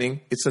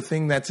frightening. It's the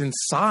thing that's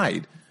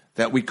inside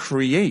that we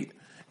create.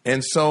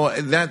 And so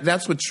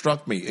that's what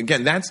struck me.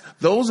 Again,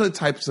 those are the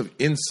types of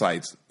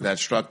insights that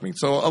struck me.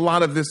 So a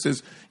lot of this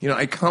is,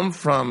 I come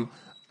from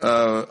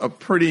a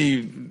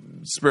pretty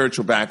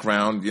spiritual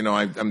background.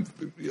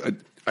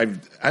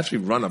 I've actually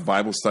run a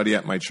Bible study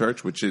at my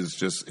church, which is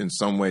just in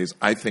some ways,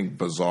 I think,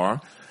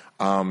 bizarre,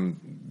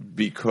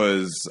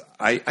 because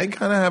I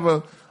kind of have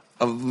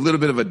a little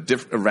bit of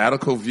a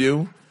radical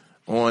view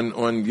on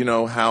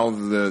how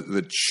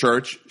the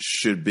church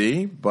should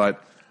be,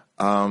 but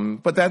I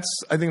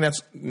think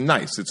that's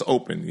nice. It's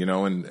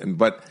open,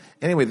 but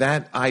anyway,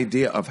 that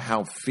idea of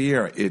how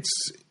fear is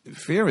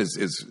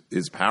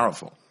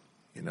powerful.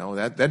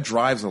 That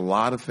drives a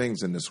lot of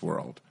things in this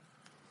world.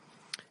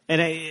 And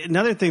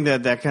another thing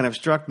that kind of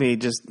struck me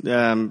just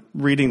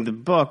reading the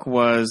book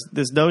was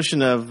this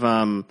notion of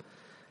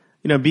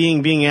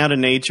being out in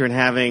nature and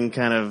having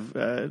kind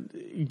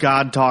of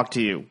God talk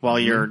to you while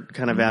you're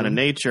kind of out in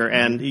nature.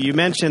 And you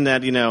mentioned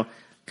that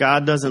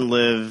God doesn't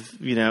live,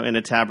 in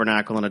a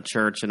tabernacle, in a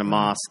church, in a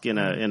mosque, in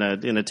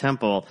a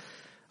temple,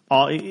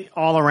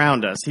 all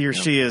around us. He or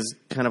she is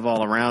kind of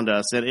all around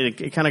us. And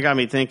it kind of got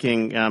me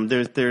thinking.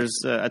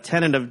 There's a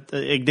tenet of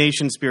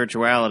Ignatian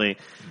spirituality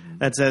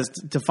that says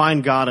to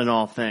find God in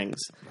all things.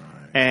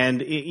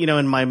 And, you know,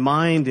 in my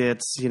mind,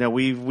 it's, you know,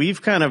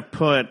 we've kind of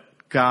put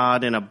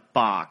God in a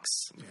box.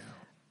 Yeah.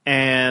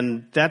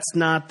 And that's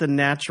not the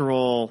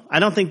natural. I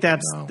don't think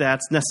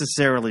that's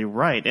necessarily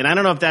right. And I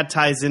don't know if that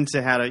ties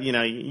into how to, you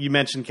know, you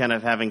mentioned kind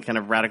of having kind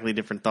of radically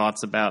different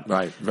thoughts about.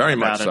 Right. Very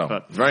much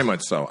so. Very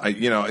much so.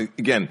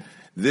 Again,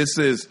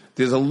 there's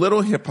a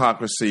little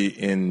hypocrisy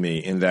in me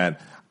in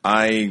that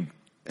I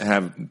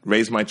have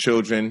raised my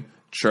children,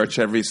 church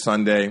every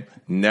Sunday,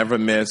 never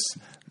miss.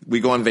 We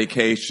go on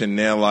vacation.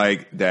 They're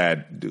like,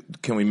 Dad,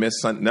 can we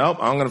miss Sunday? Nope,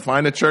 I'm going to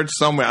find a church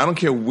somewhere. I don't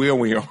care where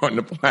we are on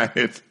the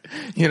planet,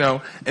 you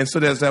know. And so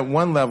there's that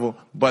one level.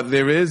 But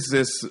there is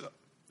this,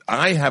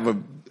 I have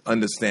an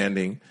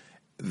understanding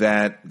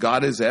that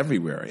God is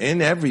everywhere,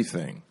 in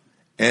everything.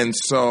 And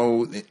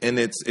so, and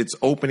it's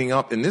opening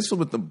up. And this is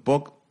what the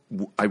book,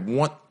 I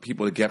want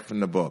people to get from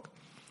the book,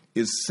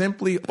 is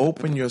simply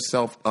open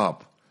yourself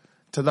up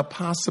to the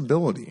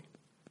possibility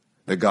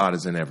that God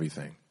is in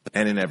everything.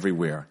 And in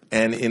everywhere,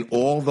 and in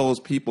all those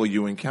people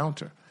you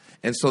encounter.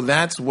 And so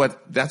that's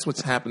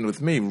what's happened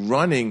with me.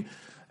 Running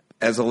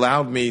has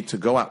allowed me to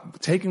go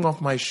out, taking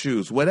off my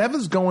shoes.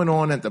 Whatever's going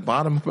on at the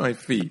bottom of my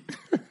feet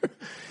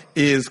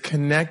is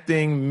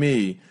connecting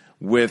me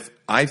with,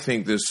 I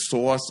think, this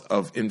source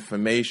of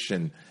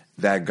information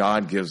that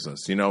God gives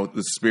us, you know,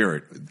 the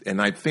Spirit.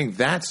 And I think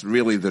that's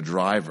really the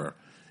driver.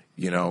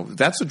 You know,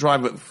 that's the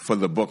driver for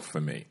the book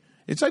for me.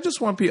 I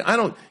just want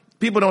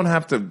people don't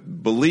have to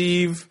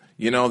believe.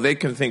 You know, they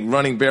can think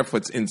running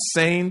barefoot's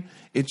insane.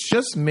 It's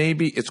just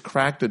maybe it's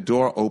cracked a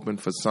door open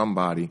for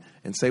somebody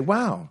and say,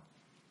 wow,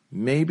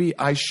 maybe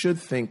I should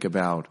think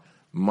about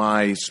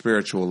my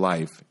spiritual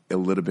life a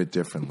little bit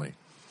differently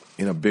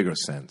in a bigger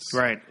sense.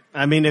 Right.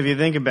 I mean, if you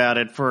think about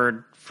it,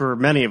 for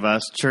many of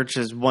us, church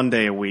is one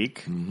day a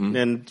week. Mm-hmm.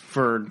 And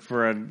for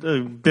a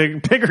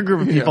bigger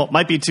group of people, it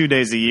might be 2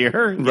 days a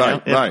year.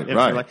 Right,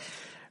 right.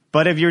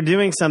 But if you're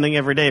doing something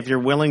every day, if you're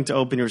willing to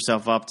open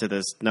yourself up to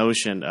this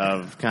notion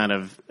of kind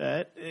of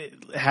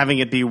having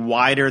it be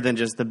wider than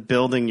just the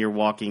building you're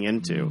walking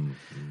into,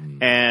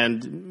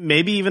 and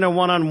maybe even a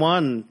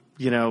one-on-one,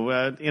 you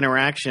know,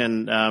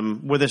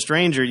 interaction with a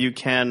stranger, you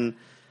can.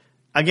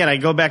 Again, I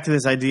go back to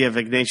this idea of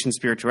Ignatian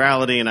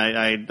spirituality, and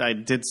I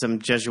did some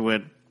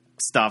Jesuit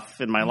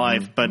stuff in my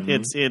life, but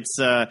it's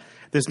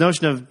this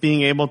notion of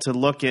being able to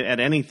look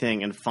at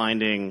anything and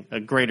finding a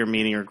greater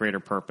meaning or greater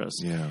purpose.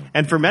 Yeah.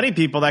 And for many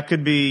people, that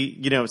could be,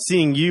 you know,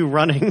 seeing you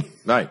running,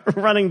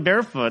 running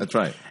barefoot. That's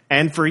right.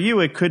 And for you,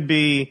 it could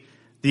be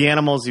the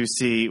animals you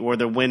see or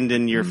the wind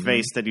in your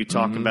face that you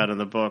talk about in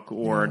the book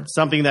or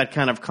something that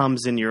kind of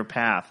comes in your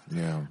path,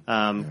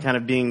 kind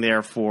of being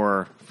there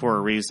for a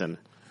reason.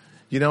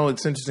 You know,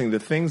 it's interesting. The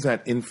things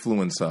that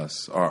influence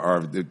us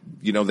are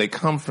you know, they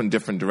come from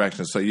different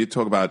directions. So you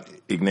talk about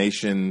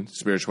Ignatian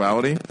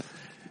spirituality.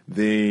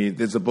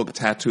 There's a book,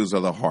 Tattoos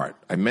of the Heart.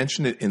 I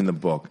mentioned it in the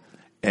book.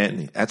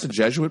 And that's a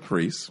Jesuit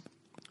priest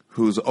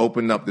who's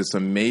opened up this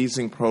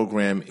amazing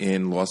program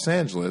in Los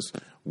Angeles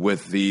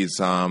with these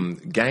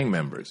gang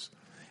members.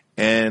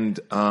 And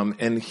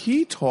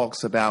he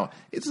talks about,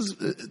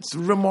 it's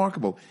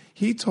remarkable.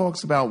 He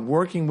talks about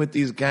working with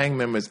these gang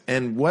members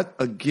and what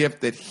a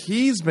gift that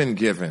he's been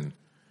given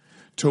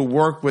to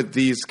work with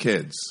these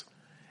kids.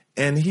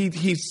 And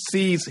he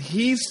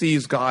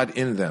sees God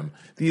in them.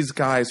 These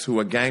guys who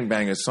are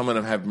gangbangers, some of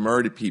them have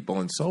murdered people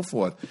and so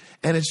forth.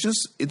 And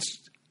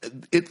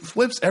it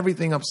flips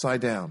everything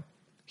upside down.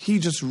 He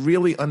just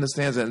really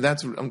understands it. And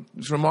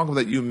it's remarkable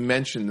that you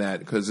mentioned that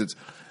because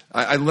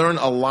I learned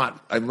a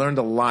lot. I learned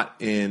a lot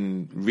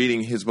in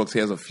reading his books. He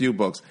has a few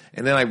books.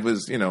 And then I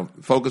was, you know,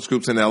 focus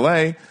groups in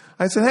L.A.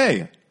 I said,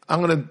 hey,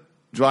 I'm going to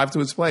drive to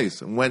his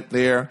place. And went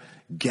there,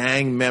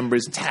 gang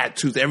members,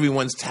 tattoos,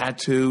 everyone's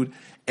tattooed.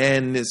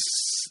 And this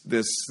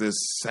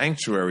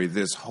sanctuary,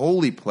 this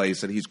holy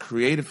place that he's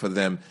created for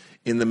them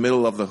in the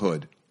middle of the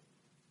hood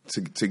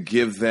to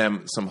give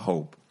them some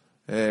hope.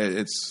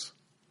 That's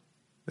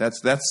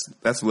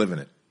living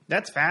it.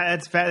 That's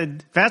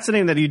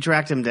fascinating that you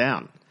tracked him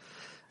down.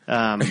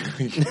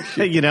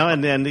 You know,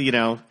 and you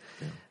know,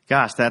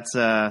 gosh, that's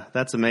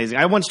amazing.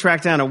 I once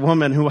tracked down a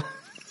woman who,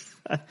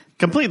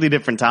 completely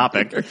different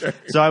topic.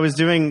 So I was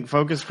doing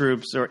focus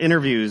groups or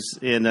interviews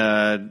in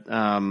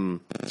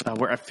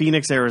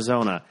Phoenix,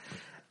 Arizona,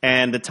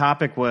 and the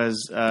topic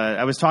was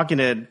I was talking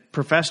to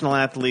professional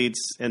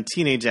athletes and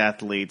teenage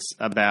athletes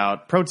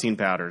about protein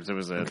powders. It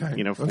was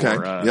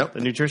a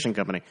nutrition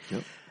company.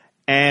 Yep.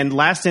 And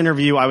last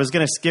interview, I was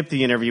going to skip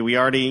the interview. We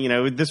already, you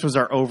know, this was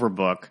our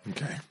overbook.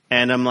 Okay.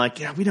 And I'm like,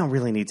 yeah, we don't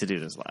really need to do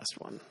this last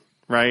one,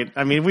 right?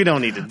 I mean, we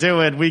don't need to do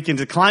it.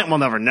 The client will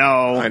never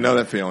know. I know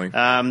that feeling.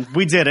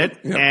 We did it,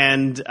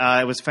 and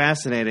it was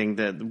fascinating.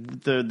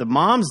 The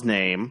mom's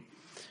name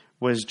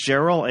was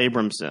Gerald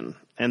Abramson,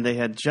 and they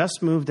had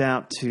just moved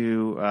out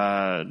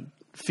to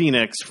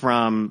Phoenix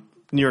from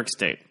New York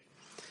State.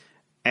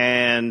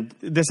 And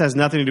this has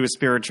nothing to do with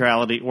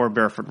spirituality or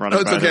barefoot running.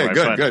 Oh, it's okay.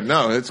 Good.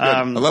 No, it's good.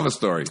 I love a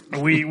story.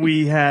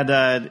 We had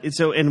I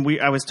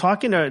was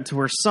talking to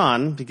her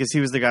son because he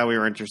was the guy we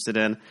were interested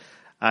in.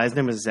 His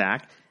name was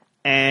Zach,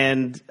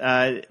 and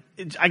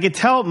I could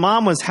tell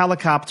Mom was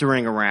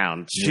helicoptering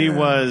around. She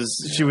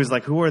was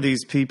like, who are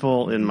these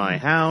people in my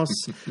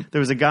house? There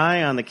was a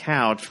guy on the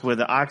couch with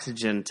an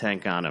oxygen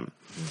tank on him.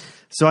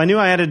 So I knew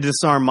I had to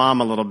disarm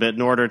Mom a little bit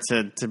in order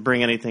to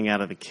bring anything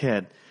out of the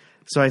kid.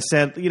 So I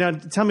said,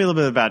 tell me a little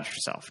bit about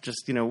yourself.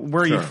 Just,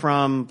 where are you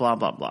from? Blah,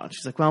 blah, blah.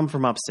 She's like, well, I'm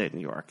from upstate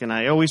New York. And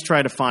I always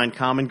try to find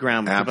common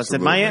ground with people. I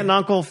said, my aunt and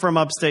uncle from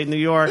upstate New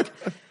York.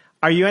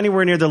 Are you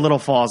anywhere near the Little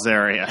Falls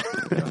area?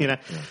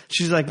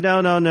 She's like,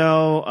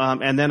 no.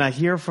 And then I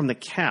hear from the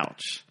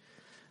couch,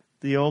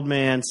 the old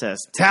man says,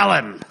 tell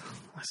him.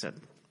 I said,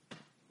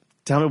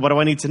 tell me, what do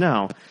I need to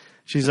know?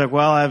 She's like,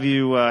 well, have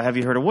you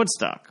heard of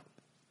Woodstock?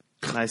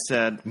 And I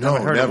said, no,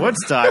 I've heard of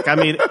Woodstock. I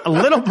mean, a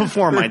little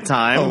before my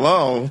time.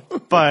 Hello.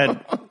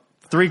 But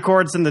 3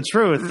 chords in the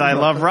truth. I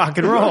love rock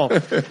and roll.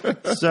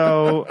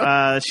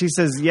 So she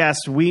says, yes,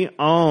 we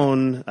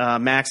own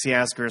Maxie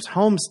Asker's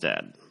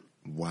homestead.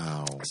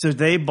 Wow. So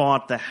they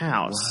bought the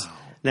house. Wow.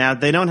 Now,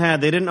 they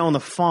didn't own the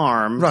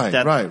farm. Right.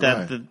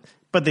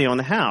 But they own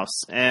the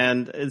house.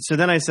 And so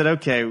then I said,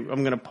 okay,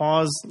 I'm going to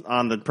pause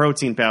on the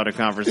protein powder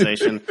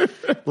conversation.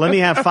 Let me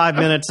have 5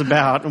 minutes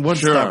about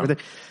Woodstock. Sure.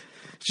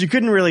 She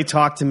couldn't really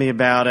talk to me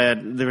about it.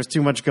 There was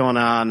too much going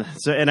on.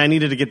 And I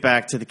needed to get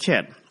back to the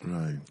kid.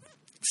 Right.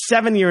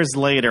 7 years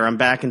later, I'm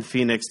back in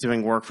Phoenix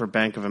doing work for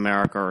Bank of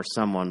America or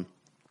someone.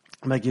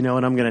 I'm like, you know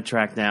what? I'm going to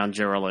track down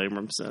Gerald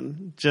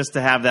Abramson just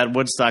to have that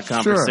Woodstock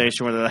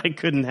conversation with her that I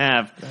couldn't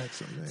have.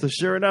 That's amazing. So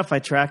sure enough, I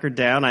track her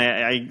down.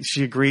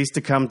 She agrees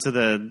to come to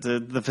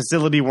the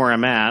facility where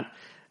I'm at.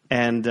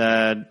 And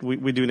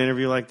we do an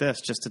interview like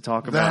this just to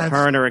talk about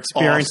her and her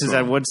experiences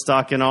at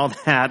Woodstock and all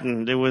that.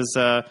 And it was...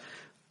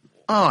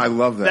 I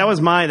love that.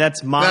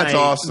 That's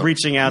awesome.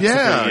 Reaching out to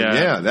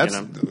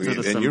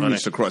the and you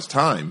reached across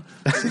time.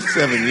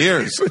 7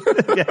 years.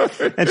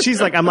 And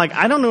she's like, I'm like,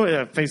 I don't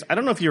know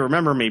if you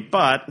remember me,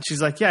 but she's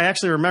like, yeah, I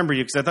actually remember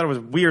you because I thought it was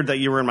weird that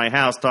you were in my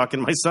house talking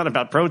to my son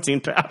about protein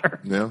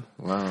powder. Yeah.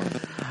 Wow.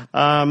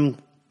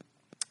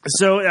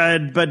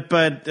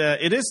 But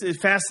it is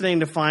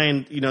fascinating to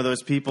find,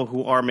 those people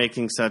who are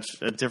making such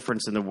a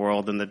difference in the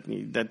world,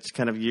 and that's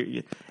kind of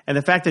you. And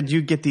the fact that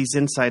you get these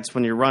insights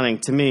when you're running,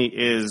 to me,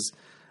 is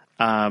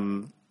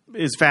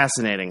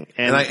fascinating.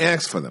 And I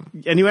ask for them.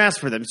 And you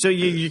ask for them. So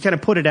you kind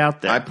of put it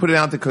out there. I put it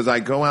out there because I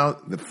go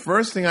out. The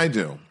first thing I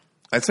do,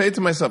 I say it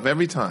to myself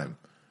every time.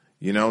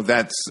 Go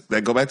back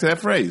to that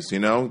phrase.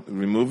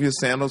 Remove your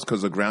sandals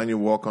because the ground you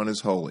walk on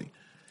is holy.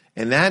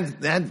 And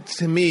that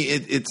to me,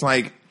 it's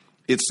like.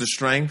 It's the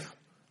strength.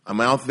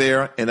 I'm out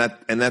there, and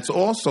that's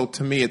also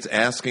to me. It's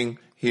asking.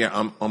 Here,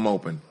 I'm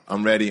open.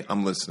 I'm ready.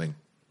 I'm listening.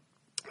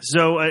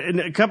 So,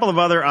 a couple of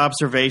other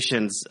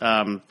observations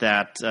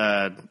that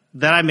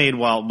I made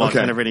while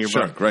kind of reading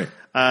your book. Great.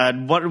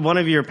 One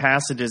of your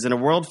passages: in a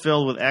world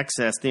filled with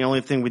excess, the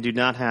only thing we do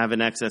not have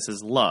in excess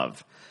is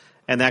love.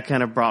 And that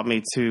kind of brought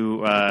me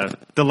to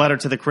the letter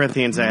to the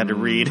Corinthians I had to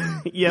read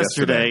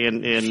yesterday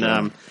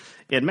in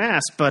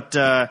Mass,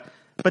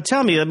 But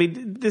tell me, I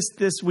mean,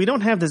 this we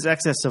don't have this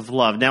excess of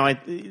love. Now,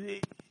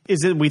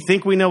 is it we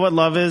think we know what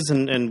love is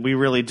and we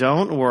really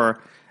don't?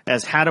 Or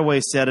as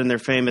Hathaway said in their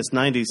famous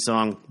 90s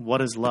song,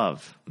 what is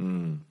love?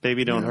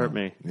 Baby, don't hurt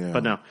me. Yeah,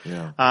 but no.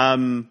 Yeah.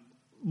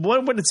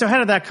 So how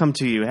did that come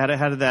to you? How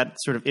did that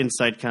sort of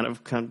insight kind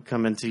of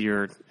come into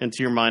your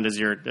mind as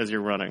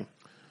you're running?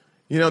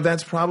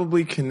 That's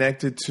probably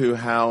connected to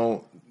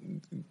how,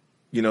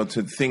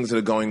 to things that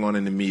are going on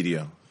in the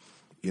media.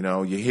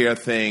 You hear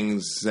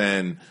things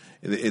and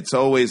it's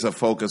always a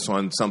focus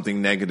on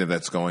something negative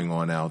that's going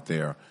on out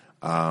there.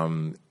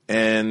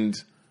 And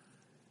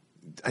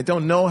I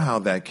don't know how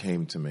that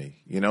came to me,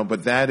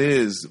 but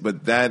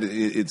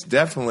it's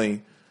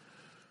definitely,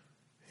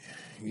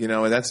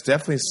 that's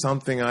definitely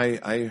something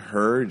I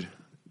heard,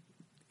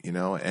 and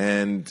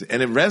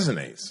it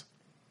resonates.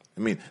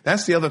 I mean,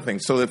 that's the other thing.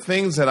 So the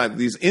things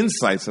these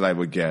insights that I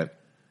would get,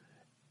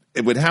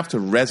 it would have to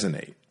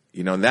resonate.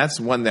 And that's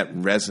one that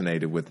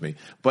resonated with me.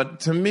 But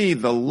to me,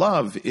 the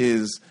love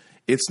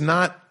it's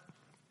not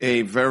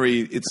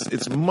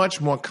it's much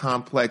more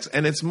complex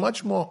and it's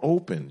much more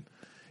open.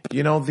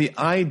 The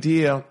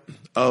idea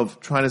of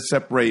trying to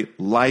separate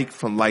like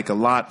from like, a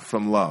lot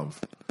from love,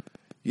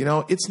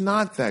 it's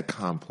not that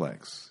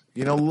complex.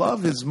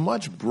 Love is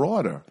much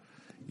broader.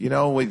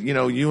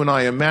 You and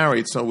I are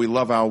married, so we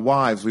love our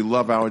wives, we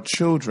love our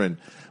children.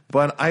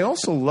 But I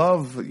also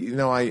love,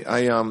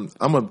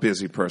 I'm a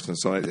busy person,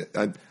 so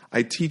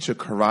I teach a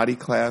karate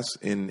class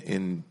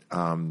in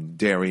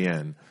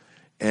Darien,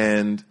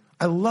 and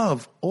I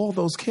love all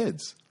those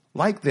kids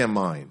like they're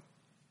mine.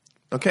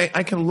 Okay,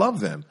 I can love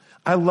them.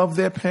 I love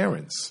their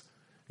parents,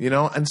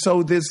 and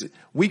so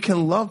we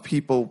can love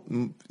people.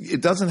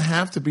 It doesn't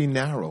have to be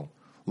narrow.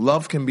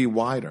 Love can be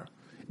wider,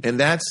 and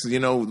that's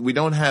we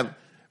don't have.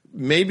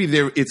 Maybe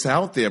it's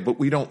out there, but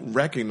we don't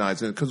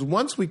recognize it because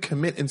once we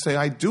commit and say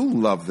I do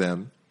love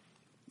them,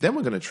 then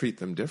we're going to treat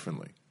them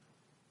differently,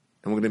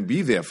 and we're going to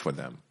be there for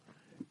them.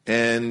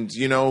 And,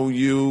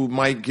 you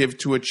might give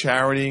to a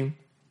charity.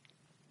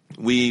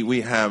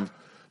 We have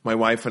My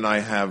wife and I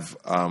have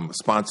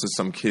sponsored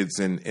some kids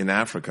in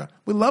Africa.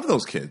 We love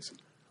those kids.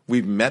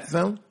 We've met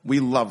them. We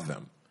love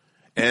them.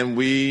 And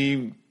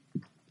we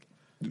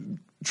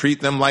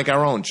treat them like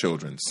our own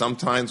children.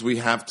 Sometimes we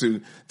have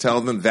to tell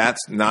them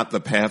that's not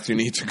the path you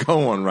need to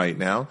go on right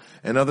now.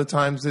 And other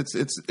times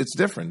it's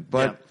different.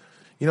 But,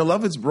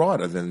 love is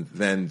broader than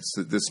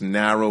this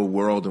narrow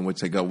world in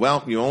which they go,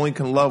 well, you only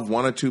can love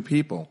one or two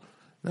people.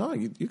 No,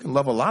 you can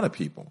love a lot of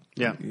people.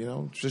 Yeah.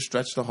 Just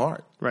stretch the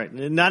heart. Right.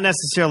 Not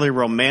necessarily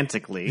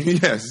romantically.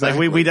 Yes.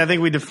 Exactly. Like I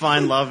think we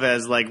define love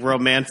as like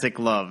romantic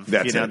love.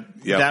 That's it.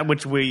 Yep. That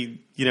which we,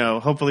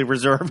 hopefully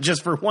reserve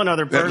just for one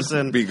other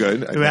person. That'd be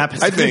good. Who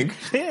happens I think.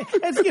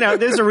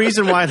 There's a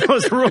reason why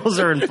those rules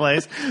are in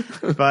place.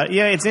 But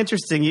yeah, it's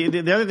interesting.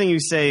 The other thing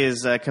you say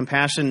is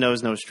compassion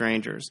knows no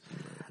strangers.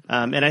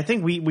 And I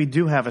think we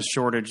do have a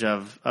shortage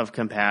of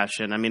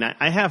compassion. I mean,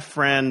 I have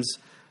friends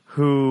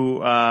who,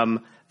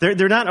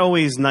 they're not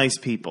always nice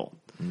people.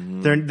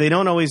 Mm-hmm. They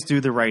don't always do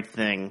the right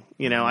thing.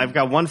 I've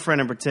got one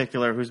friend in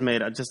particular who's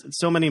made just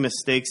so many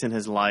mistakes in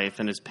his life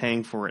and is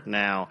paying for it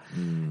now.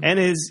 And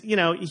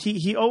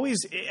he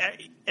always,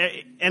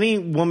 any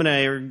woman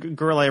or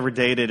girl I ever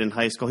dated in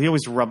high school, he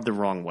always rubbed the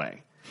wrong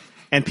way.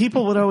 And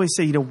people would always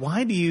say,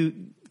 why do you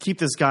keep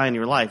this guy in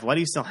your life? Why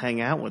do you still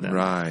hang out with him?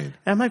 Right. And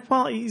I'm like,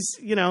 well, he's,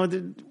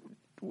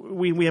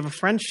 we have a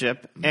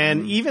friendship,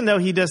 and even though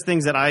he does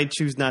things that I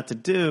choose not to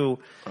do,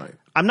 right.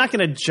 I'm not going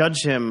to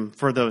judge him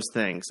for those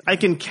things. I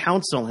can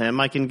counsel him.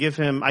 I can give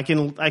him. I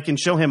can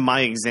show him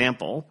my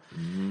example,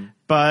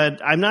 but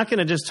I'm not going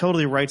to just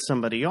totally write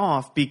somebody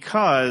off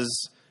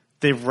because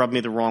they've rubbed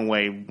me the wrong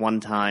way one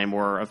time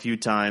or a few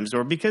times,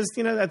 or because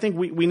I think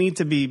we need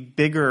to be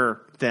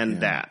bigger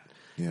than that.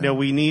 Yeah.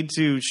 We need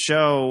to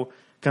show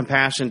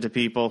compassion to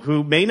people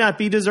who may not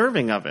be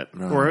deserving of it,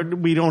 right. or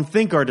we don't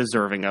think are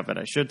deserving of it,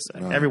 I should say.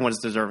 Right. Everyone's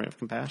deserving of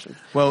compassion.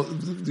 Well,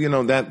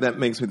 that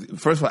makes me,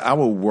 first of all,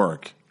 our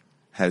work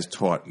has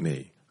taught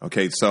me.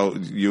 Okay, so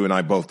you and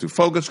I both do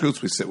focus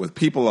groups. We sit with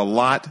people a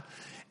lot,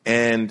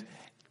 and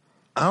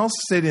I'll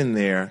sit in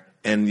there,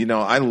 and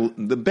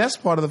the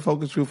best part of the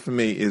focus group for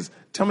me is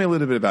tell me a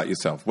little bit about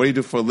yourself. What do you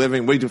do for a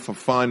living? What do you do for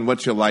fun?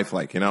 What's your life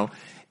like?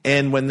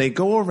 And when they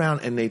go around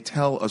and they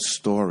tell a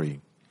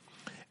story,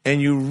 and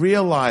you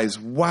realize,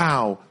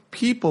 wow,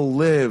 people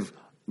live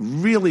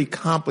really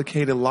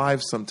complicated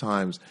lives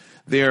sometimes.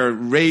 They're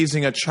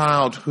raising a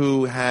child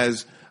who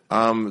has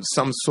some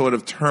sort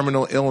of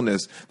terminal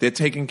illness. They're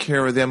taking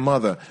care of their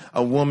mother.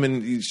 A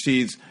woman,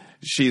 she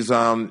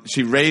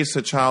raised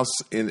her child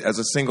as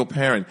a single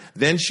parent.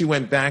 Then she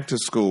went back to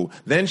school.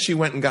 Then she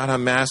went and got her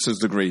master's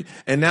degree.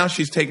 And now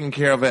she's taking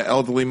care of her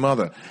elderly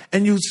mother.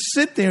 And you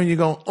sit there and you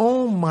go,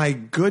 oh my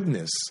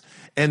goodness.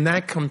 And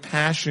that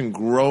compassion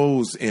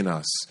grows in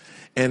us.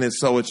 And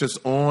so it's just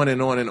on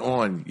and on and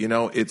on.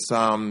 It's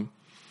I'm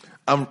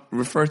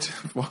referred to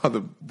Father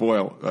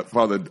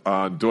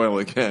Doyle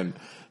again.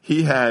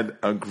 He had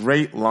a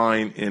great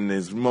line in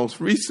his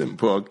most recent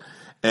book,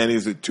 and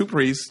he's two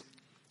priests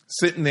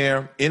sitting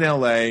there in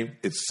L.A.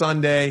 It's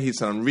Sunday. He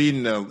said, I'm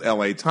reading the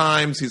L.A.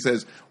 Times. He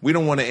says, I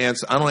don't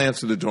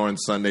answer the door on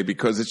Sunday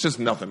because it's just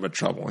nothing but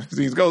trouble.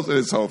 He goes through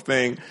this whole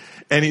thing,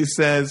 and he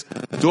says,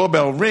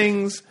 doorbell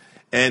rings,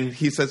 and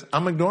he says,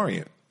 I'm ignoring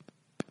it.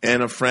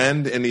 And a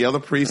friend and the other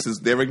priest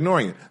they're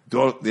ignoring it.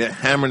 They're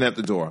hammering at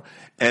the door.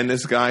 And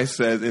this guy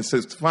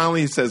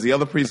finally he says, the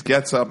other priest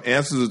gets up,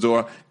 answers the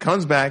door,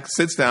 comes back,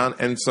 sits down.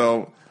 And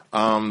so,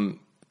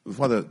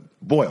 Father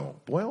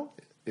Boyle,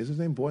 is his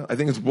name Boyle? I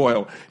think it's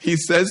Boyle. He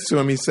says to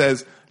him,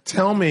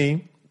 tell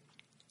me,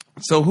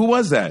 so who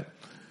was that?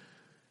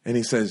 And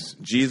he says,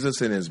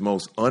 Jesus in his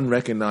most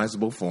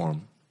unrecognizable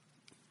form.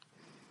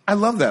 I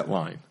love that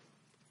line.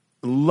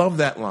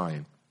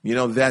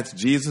 That's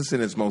Jesus in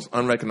his most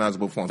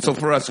unrecognizable form. So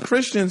for us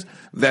Christians,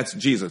 that's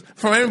Jesus.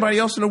 For everybody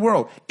else in the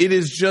world,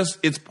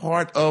 it's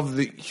part of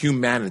the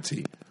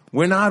humanity.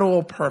 We're not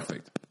all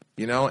perfect,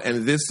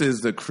 and this is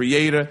the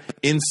creator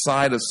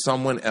inside of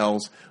someone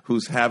else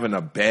who's having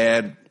a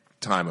bad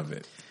time of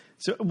it.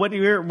 So when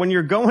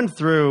you're going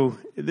through,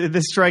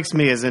 this strikes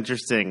me as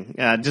interesting,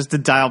 just to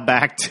dial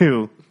back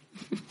to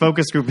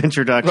focus group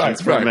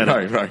introductions for a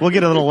minute. Right. We'll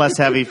get a little less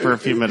heavy for a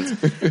few minutes.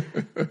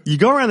 You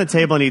go around the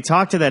table and you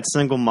talk to that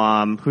single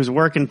mom who's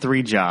working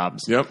 3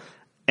 jobs. Yep.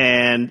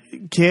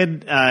 And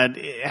kid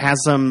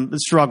has some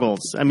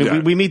struggles. I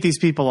mean, we meet these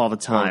people all the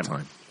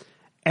time.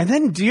 And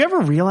then do you ever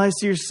realize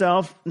to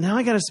yourself, now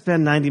I got to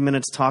spend 90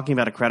 minutes talking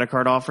about a credit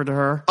card offer to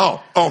her?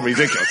 Oh,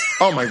 ridiculous.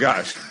 Oh, my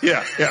gosh.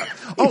 Yeah.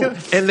 Oh,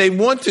 and they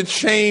want to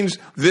change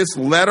this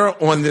letter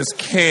on this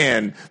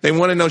can. They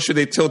want to know, should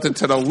they tilt it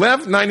to the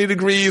left 90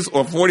 degrees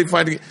or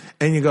 45 degrees?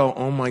 And you go,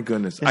 oh, my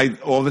goodness.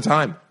 All the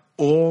time.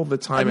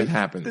 It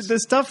happens. The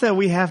stuff that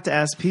we have to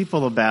ask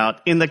people about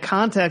in the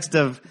context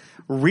of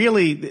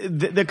really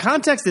the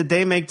context that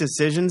they make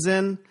decisions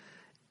in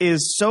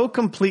is so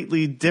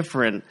completely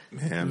different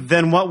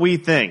than what we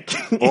think.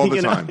 All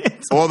the time.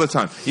 All the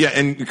time. Yeah,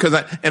 and because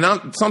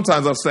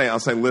sometimes I'll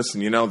say,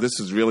 listen, this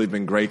has really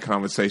been great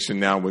conversation.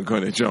 Now we're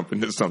going to jump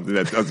into something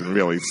that doesn't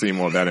really seem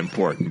all that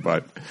important,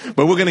 but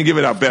we're going to give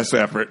it our best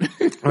effort.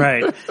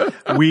 Right.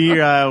 We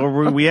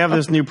have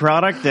this new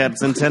product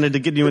that's intended to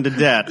get you into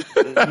debt.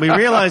 We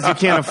realize you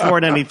can't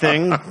afford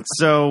anything,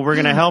 so we're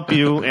going to help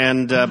you.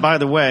 And by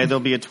the way, there'll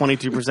be a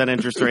 22%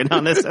 interest rate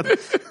on this.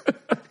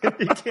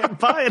 You can't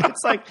buy it.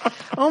 It's like,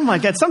 oh my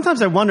God.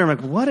 Sometimes I wonder, I'm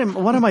like, what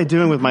am I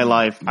doing with my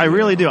life? I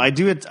really do. I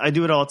do it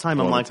all the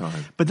time. I'm like,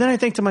 but then I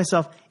think to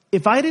myself,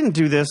 if I didn't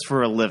do this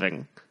for a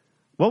living,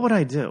 what would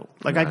I do?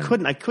 Like I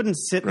couldn't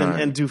sit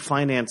and do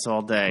finance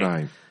all day.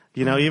 Right.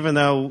 Even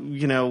though,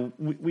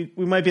 we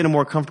might be in a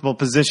more comfortable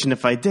position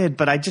if I did,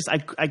 but I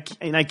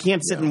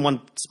can't sit in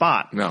one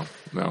spot. No.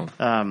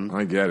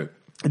 I get it.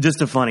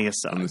 Just a funny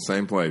aside. In the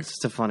same place.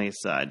 Just a funny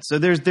aside. So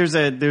there's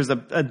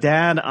a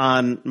dad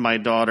on my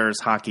daughter's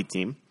hockey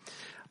team,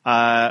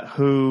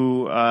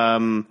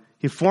 who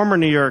he's former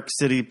New York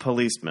City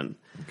policeman.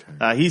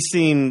 Okay. He's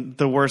seen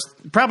the worst,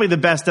 probably the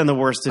best and the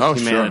worst of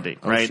humanity,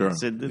 sure. right? Sure.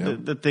 So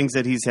the things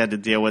that he's had to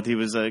deal with. He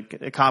was a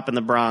cop in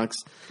the Bronx.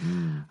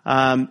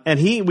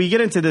 And we get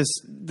into this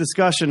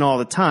discussion all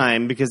the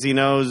time because he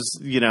knows,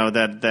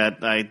 that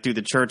I do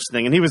the church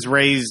thing. And he was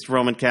raised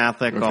Roman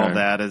Catholic, all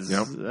that, as,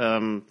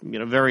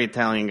 very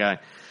Italian guy.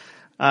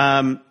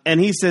 And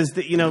he says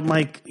that,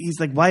 Mike, he's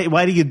like,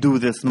 why do you do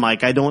this,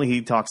 Mike?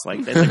 He talks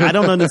like that. Like, I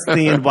don't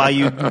understand why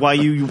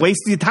you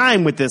waste your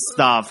time with this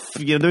stuff.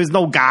 There's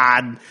no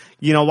God.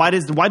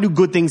 Why do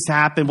good things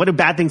happen? Why do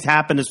bad things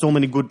happen to so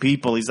many good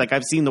people? He's like,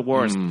 I've seen the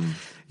worst.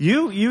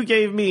 You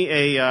gave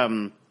me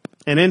an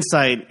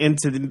insight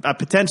into a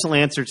potential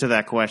answer to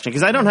that question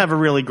because I don't have a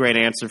really great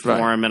answer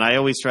for him, and I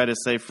always try to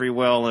say free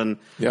will, and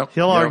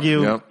he'll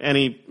argue, and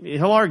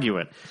he'll argue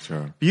it.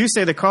 Sure. You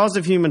say the cause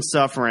of human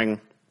suffering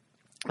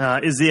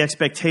is the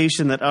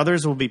expectation that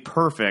others will be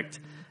perfect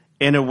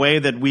in a way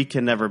that we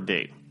can never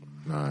be.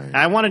 Right.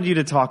 I wanted you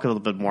to talk a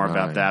little bit more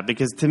about that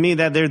because to me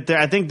that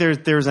I think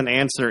there's an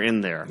answer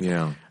in there.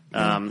 Yeah.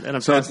 And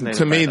I'm so fascinated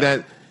to me by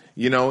that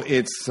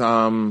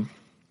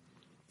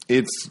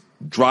it's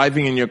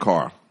driving in your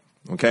car.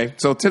 Okay,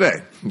 so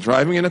today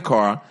driving in a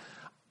car,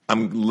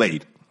 I'm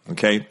late.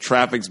 Okay,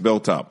 traffic's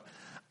built up.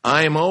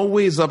 I am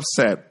always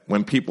upset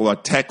when people are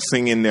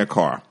texting in their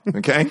car,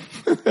 okay?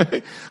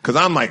 Because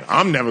I'm like,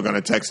 I'm never going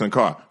to text in a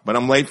car. But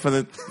I'm late for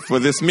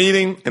this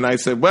meeting, and I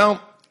said,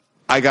 well,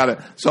 I got it.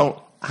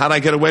 So how'd I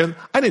get away with it?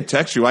 I didn't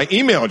text you. I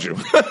emailed you.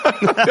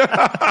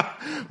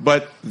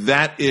 But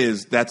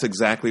that's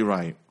exactly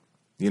right.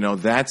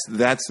 That's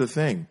the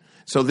thing.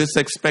 So this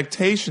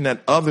expectation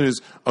that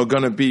others are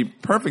going to be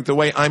perfect the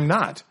way I'm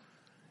not,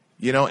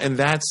 and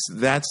that's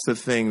the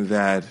thing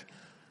that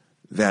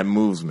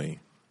moves me.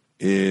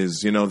 Is,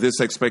 this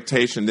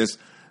expectation,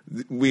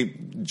 we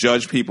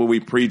judge people, we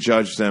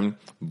prejudge them,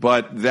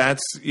 but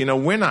that's,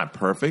 we're not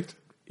perfect,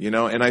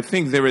 and I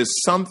think there is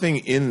something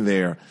in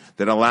there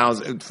that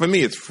allows, for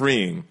me, it's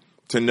freeing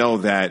to know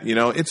that,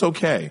 it's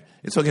okay.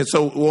 It's okay.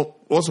 So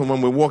also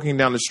when we're walking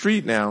down the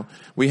street now,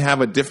 we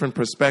have a different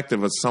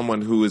perspective of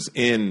someone who is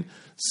in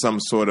some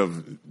sort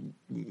of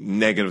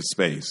negative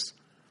space.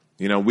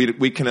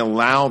 We can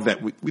allow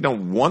that. We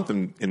don't want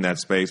them in that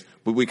space,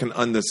 but we can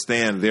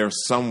understand they're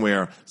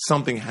somewhere.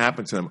 Something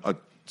happened to them.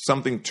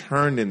 Something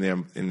turned in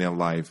their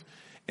life,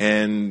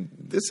 and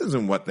this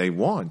isn't what they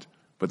want,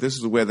 but this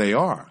is where they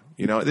are.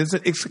 There's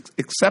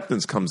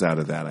acceptance comes out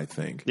of that. I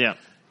think. Yeah.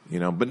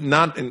 But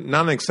not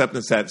an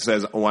acceptance that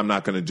says, "Oh, I'm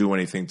not going to do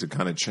anything to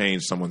kind of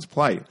change someone's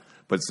plight,"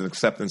 but it's an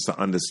acceptance to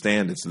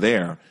understand it's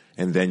there,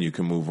 and then you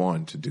can move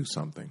on to do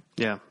something.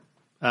 Yeah.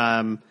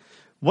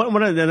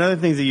 One of the other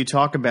things that you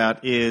talk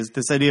about is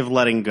this idea of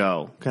letting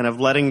go, kind of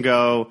letting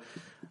go.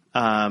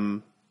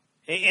 And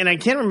I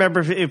can't remember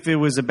if it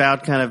was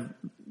about kind of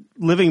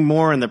living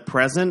more in the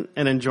present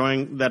and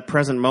enjoying that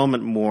present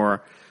moment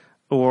more,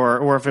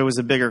 or if it was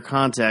a bigger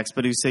context.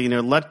 But you say,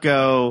 let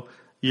go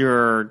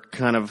your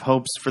kind of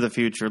hopes for the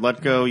future.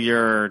 Let go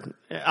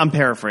I'm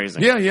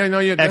paraphrasing.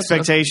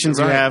 Expectations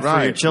you have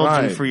for your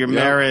children, for your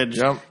marriage.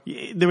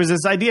 Yep. There was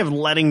this idea of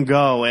letting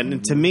go.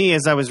 And to me,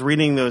 as I was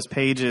reading those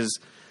pages,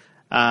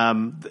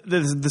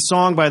 the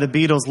song by the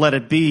Beatles, Let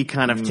It Be,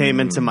 kind of came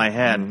into my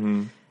head.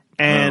 Mm-hmm.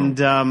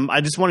 And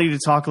I just wanted you to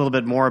talk a little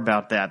bit more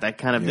about that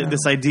kind of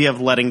this idea of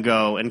letting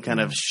go and kind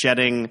of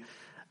shedding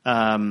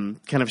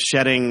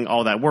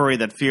all that worry,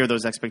 that fear,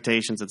 those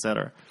expectations, et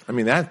cetera. I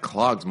mean, that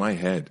clogs my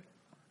head.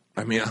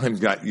 I mean, I've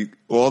got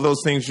all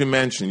those things you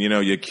mentioned,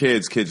 your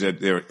kids at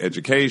their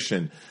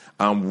education,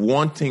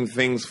 wanting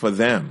things for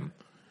them.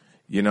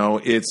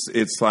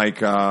 It's like,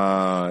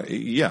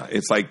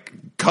 it's like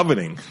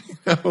coveting.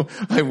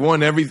 I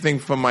want everything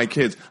for my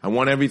kids. I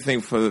want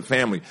everything for the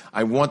family.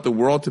 I want the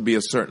world to be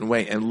a certain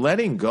way. And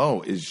letting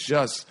go is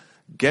just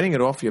getting it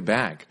off your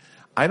back.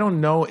 I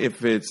don't know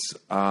if it's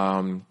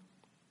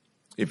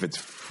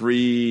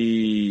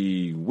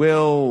free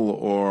will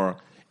or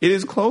it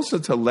is closer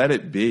to let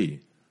it be.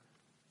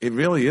 It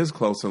really is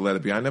closer to let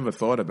it be. I never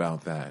thought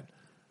about that.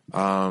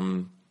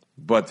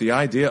 But the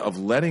idea of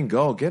letting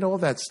go, get all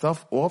that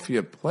stuff off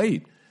your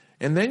plate,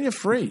 and then you're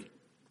free.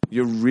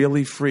 You're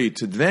really free.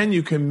 Then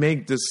you can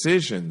make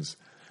decisions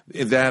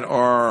that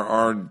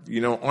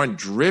aren't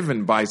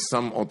driven by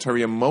some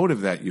ulterior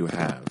motive that you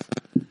have.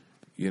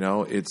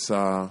 It's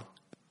I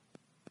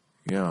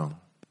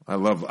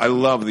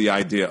love the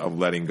idea of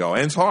letting go,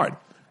 and it's hard.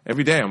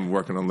 Every day I'm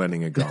working on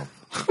letting it go.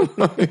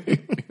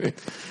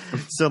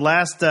 So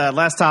last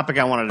topic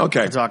I wanted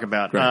to talk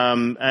about,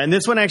 and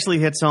this one actually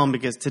hits home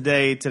because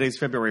today's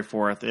February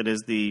 4th. It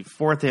is the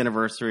 4th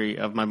anniversary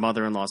of my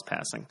mother-in-law's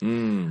passing.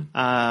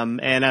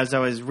 And as I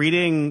was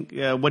reading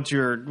what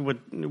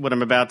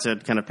I'm about to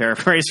kind of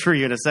paraphrase for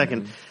you in a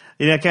second,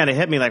 it kind of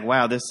hit me like,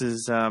 wow, this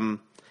is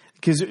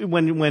because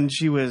when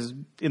she was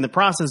in the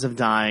process of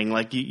dying,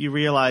 like you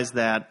realize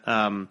that.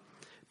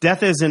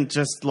 Death isn't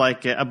just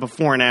like a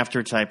before and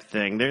after type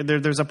thing.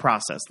 There's a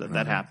process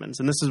that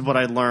happens. And this is what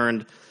I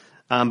learned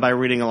by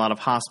reading a lot of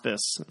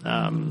hospice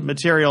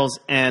materials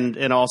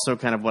and also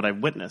kind of what I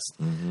witnessed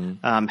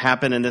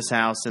happen in this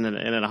house and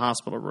in a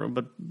hospital room.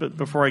 But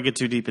before I get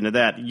too deep into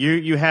that,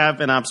 you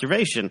have an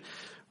observation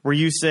where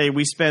you say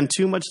we spend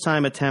too much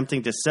time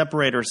attempting to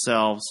separate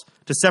ourselves,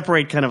 to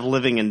separate kind of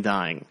living and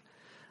dying.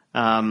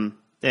 And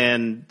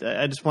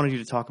I just wanted you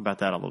to talk about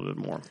that a little bit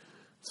more.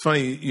 It's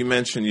funny you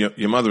mentioned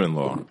your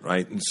mother-in-law,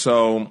 right? And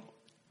so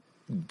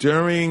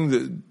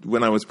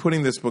when I was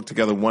putting this book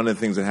together, one of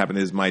the things that happened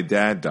is my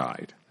dad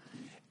died.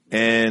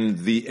 And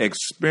the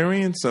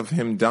experience of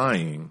him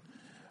dying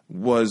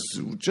was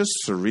just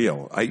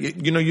surreal.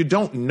 You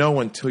don't know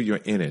until you're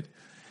in it.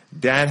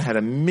 Dad had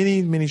a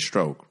mini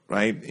stroke,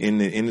 right, in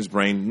his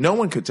brain. No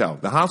one could tell.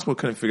 The hospital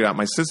couldn't figure it out.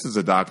 My sister's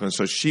a doctor, and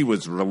so she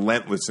was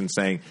relentless in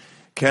saying,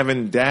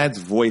 Kevin, Dad's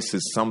voice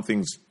is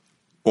something's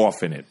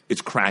off in it.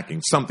 It's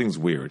cracking. Something's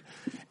weird.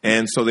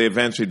 And so they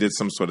eventually did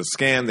some sort of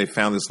scan. They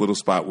found this little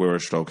spot where a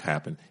stroke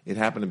happened. It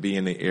happened to be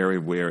in the area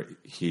where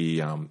he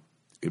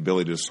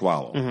ability to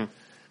swallow.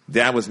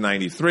 Dad was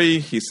 93.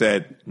 He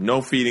said,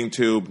 no feeding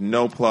tube,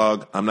 no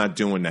plug. I'm not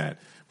doing that.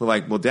 We're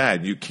like, well,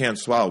 Dad, you can't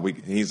swallow.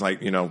 He's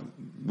like,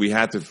 we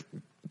had to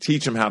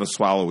teach him how to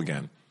swallow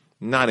again.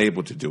 Not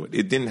able to do it.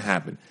 It didn't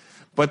happen.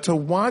 But to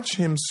watch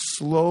him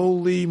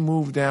slowly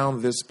move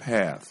down this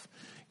path,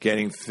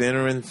 getting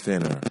thinner and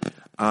thinner,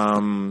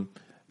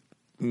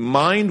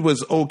 mind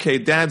was okay.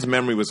 Dad's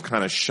memory was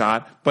kind of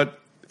shot, but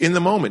in the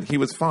moment, he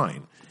was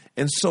fine.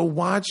 And so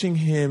watching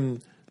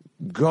him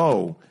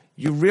go,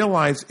 you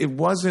realize it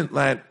wasn't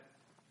that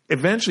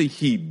eventually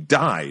he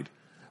died,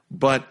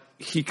 but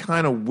he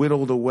kind of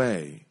whittled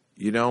away,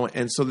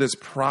 And so this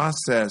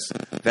process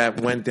that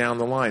went down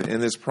the line,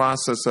 and this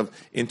process of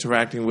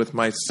interacting with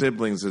my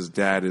siblings as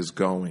Dad is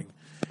going,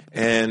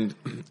 and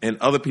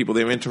other people,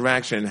 their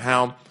interaction, and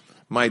how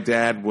my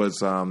dad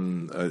was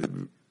a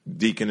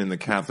deacon in the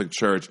Catholic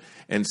Church,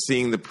 and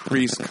seeing the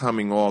priest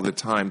coming all the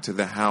time to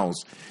the house,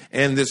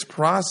 and this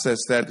process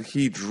that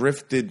he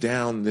drifted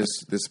down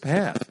this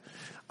path.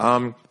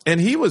 And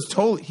he was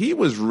told, he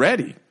was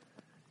ready.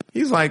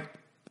 He's like,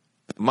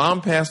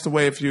 Mom passed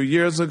away a few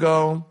years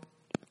ago.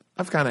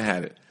 I've kind of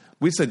had it.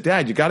 We said,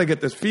 Dad, you got to get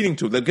this feeding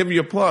tube. They'll give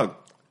you a plug.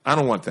 I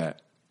don't want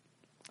that.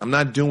 I'm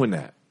not doing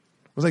that.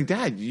 I was like,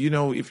 Dad, if you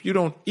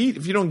don't eat,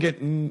 if you don't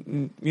get,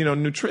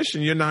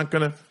 nutrition, you're not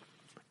going to.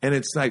 And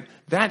it's like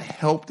that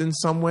helped in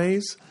some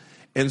ways.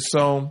 And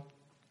so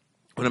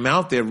when I'm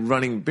out there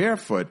running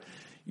barefoot,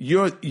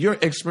 you're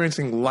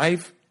experiencing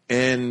life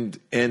and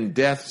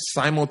death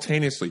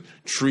simultaneously.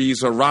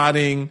 Trees are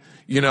rotting,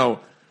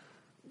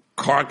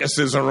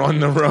 carcasses are on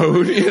the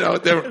road.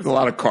 There are a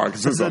lot of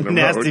carcasses on the road.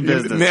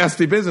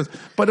 Nasty business.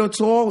 But it's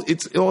all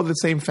the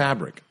same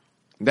fabric.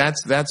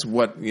 That's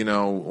what,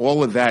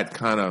 all of that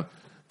kind of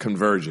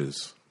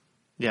converges.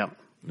 Yeah.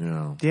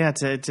 Yeah.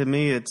 To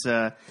me, it's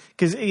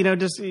because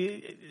just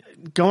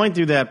going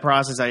through that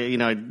process. I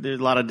did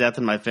a lot of death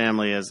in my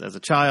family as a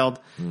child.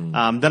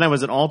 Then I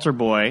was an altar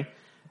boy,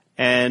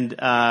 and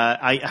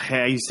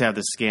I used to have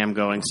this scam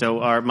going. So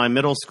my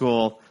middle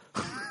school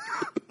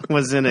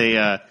was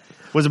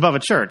was above a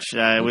church.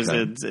 It was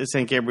a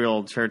St.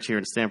 Gabriel Church here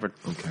in Stamford.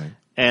 Okay.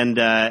 And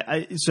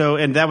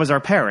and that was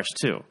our parish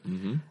too.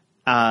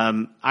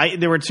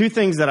 There were two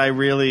things that I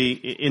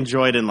really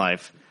enjoyed in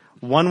life.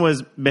 One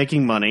was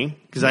making money,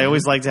 because I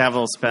always like to have a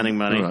little spending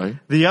money. Right.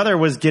 The other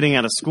was getting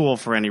out of school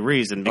for any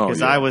reason,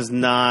 because I was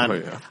not...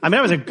 I mean,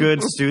 I was a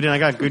good student. I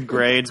got good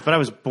grades, but I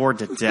was bored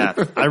to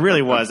death. I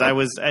really was. I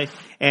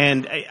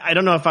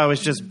don't know if I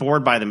was just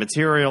bored by the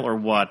material or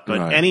what,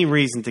 but any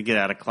reason to get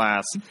out of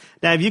class.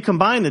 Now, if you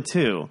combine the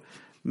two,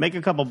 make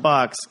a couple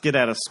bucks, get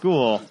out of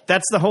school,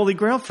 that's the holy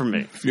grail for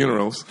me.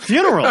 Funerals.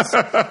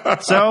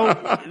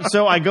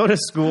 So I go to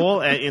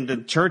school, and the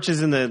church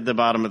is in the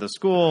bottom of the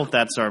school.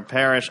 That's our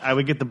parish. I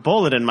would get the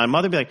bulletin. My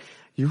mother would be like,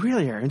 you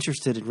really are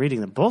interested in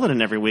reading the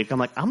bulletin every week? I'm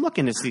like, I'm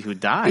looking to see who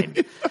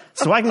died.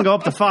 So I can go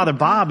up to Father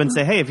Bob and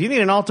say, hey, if you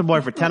need an altar boy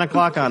for 10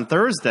 o'clock on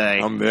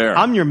Thursday, I'm there.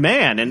 I'm your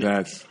man. And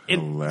that's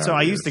hilarious. So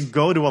I used to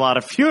go to a lot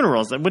of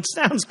funerals, which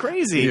sounds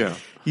crazy. Yeah.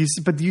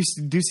 But you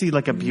do see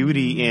like a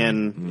beauty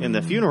in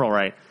the funeral,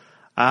 right?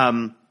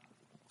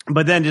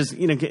 But then just,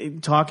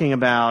 talking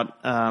about,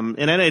 and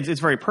it's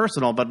very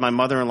personal, but my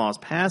mother-in-law's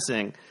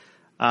passing,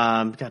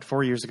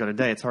 4 years ago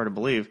today, it's hard to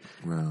believe.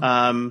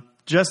 Wow.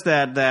 Just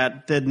that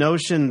the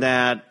notion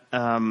that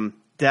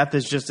death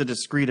is just a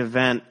discrete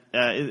event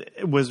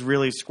it was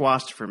really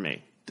squashed for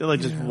me.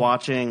 Just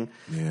watching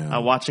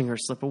her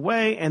slip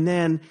away. And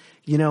then,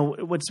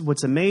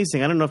 what's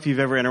amazing, I don't know if you've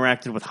ever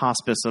interacted with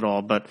hospice at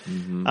all, but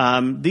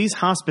these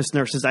hospice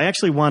nurses, I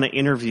actually want to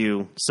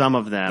interview some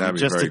of them. That'd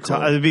be just very to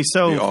cool. it'd be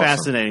so Be awesome.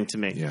 fascinating to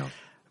me. Yeah.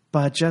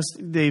 But just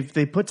they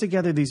put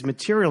together these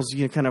materials,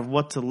 kind of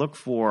what to look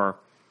for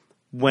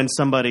when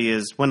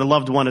a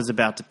loved one is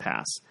about to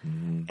pass.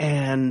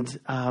 And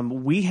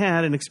we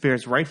had an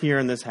experience right here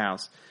in this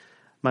house.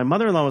 My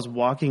mother-in-law was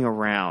walking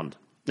around,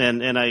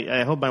 and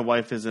I hope my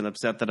wife isn't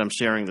upset that I'm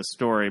sharing the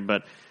story,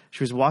 but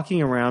she was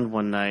walking around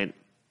one night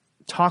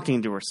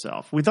talking to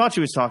herself. We thought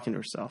she was talking to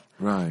herself.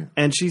 Right.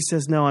 And she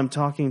says, no, I'm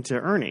talking to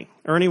Ernie.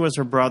 Ernie was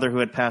her brother who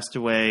had passed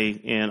away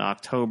in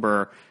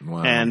October,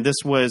 and this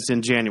was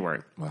in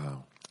January.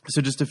 Wow.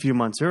 So just a few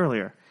months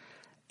earlier.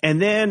 And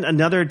then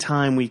another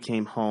time we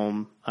came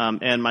home,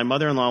 and my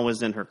mother-in-law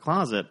was in her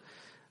closet,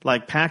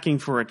 packing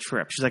for a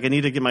trip. She's like, I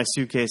need to get my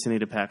suitcase. I need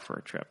to pack for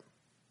a trip.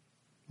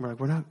 We're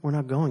like, we're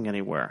not going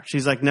anywhere.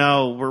 She's like,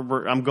 no,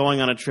 I'm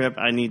going on a trip.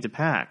 I need to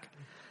pack.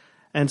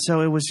 And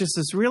so it was just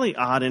this really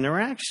odd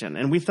interaction.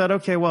 And we thought,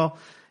 okay, well,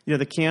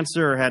 the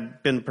cancer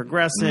had been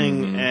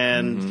progressing,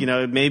 and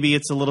maybe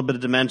it's a little bit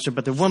of dementia.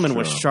 But the woman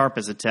was sharp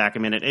as a tack. I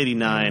mean, at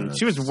 89,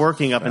 she was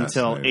working up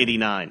until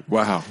 89.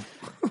 Wow.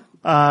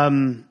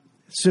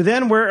 So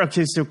then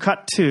so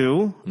cut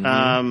to,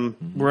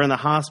 we're in the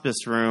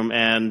hospice room,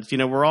 and,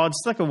 we're all,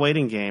 it's like a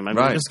waiting game. I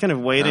mean, we're just kind of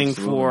waiting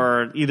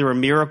for either a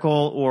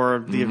miracle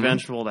or the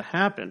eventual to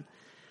happen.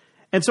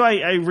 And so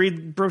I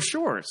read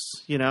brochures,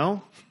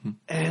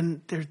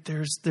 and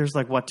there's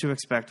like what to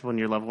expect when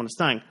your loved one is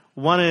dying.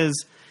 One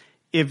is,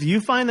 if you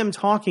find them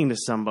talking to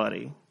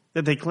somebody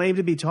that they claim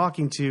to be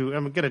talking to,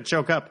 I'm going to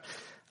choke up,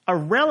 a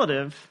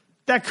relative,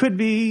 that could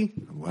be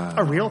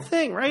a real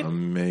thing, right?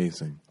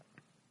 Amazing.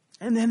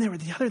 And then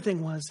the other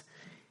thing was,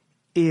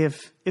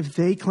 if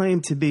they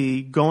claim to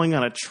be going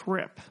on a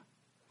trip.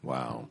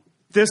 Wow.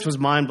 This was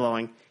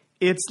mind-blowing.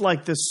 It's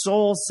like the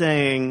soul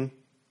saying,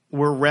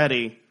 we're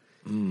ready,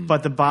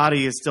 but the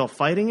body is still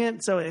fighting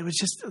it. So it was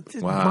just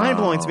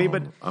mind-blowing to me.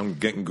 But I'm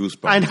getting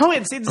goosebumps. I know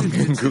I'm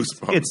getting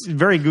goosebumps. It's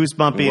very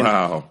goosebumpy.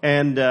 Wow.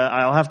 And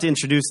I'll have to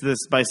introduce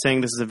this by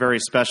saying this is a very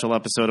special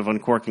episode of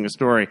Uncorking a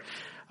Story.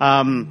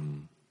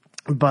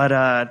 But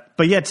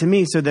yeah, to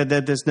me, so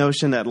that this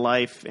notion that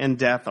life and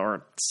death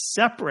are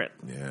separate,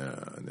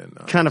 and then,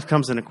 kind of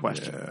comes into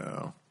question.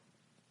 Yeah.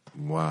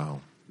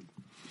 Wow.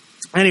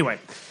 Anyway,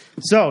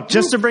 so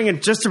just to bring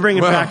it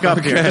back up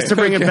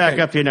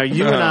here, now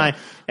you and I,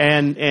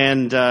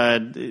 and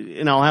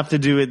I'll have to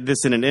do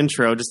this in an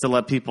intro just to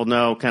let people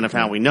know kind of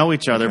how we know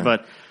each other,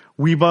 but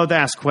we both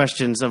ask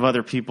questions of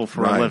other people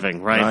for a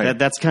living, right?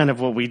 That's kind of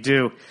what we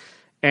do.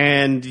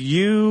 And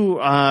you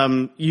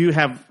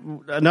have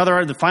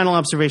the final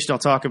observation I'll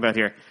talk about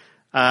here.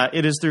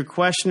 It is through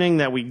questioning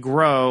that we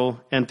grow,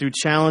 and through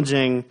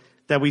challenging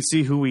that we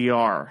see who we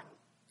are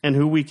and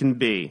who we can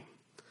be.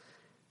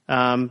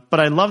 But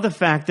I love the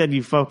fact that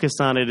you focus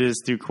on it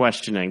is through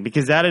questioning,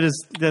 because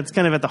that's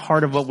kind of at the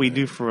heart of what we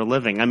do for a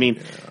living. I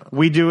mean,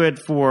 we do it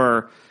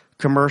for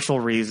commercial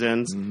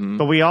reasons,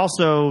 but we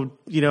also,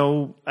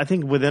 I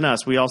think within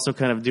us, we also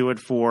kind of do it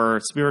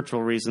for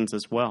spiritual reasons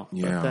as well.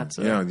 Yeah,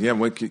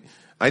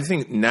 I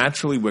think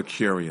naturally we're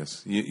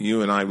curious.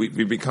 You and I,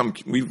 we've become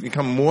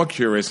more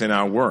curious in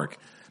our work,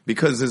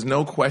 because there's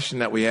no question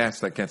that we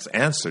ask that gets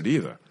answered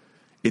either.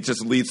 It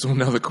just leads to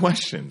another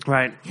question.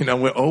 Right.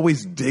 We're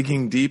always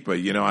digging deeper.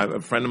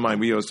 A friend of mine,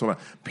 we always talk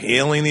about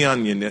peeling the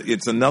onion.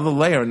 It's another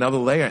layer,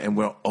 and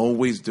we're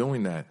always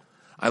doing that.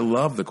 I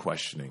love the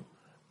questioning.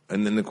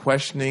 And then the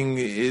questioning,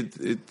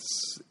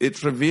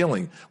 it's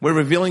revealing. We're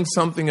revealing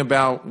something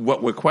about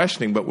what we're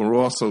questioning, but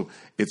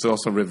it's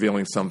also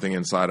revealing something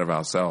inside of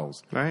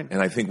ourselves. Right.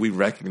 And I think we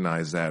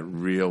recognize that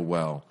real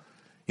well.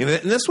 And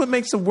that's what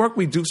makes the work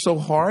we do so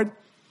hard.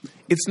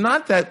 It's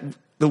not that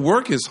the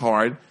work is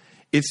hard.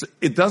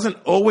 It doesn't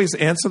always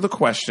answer the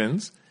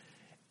questions,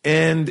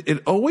 and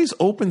it always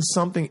opens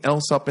something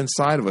else up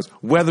inside of us.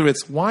 Whether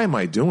it's, why am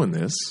I doing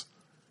this?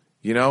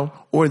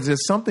 Or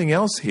there's something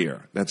else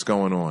here that's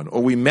going on.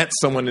 Or we met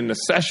someone in the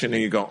session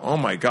and you go, oh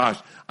my gosh,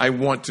 I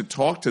want to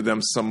talk to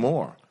them some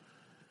more.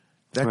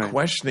 That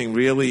questioning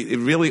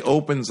really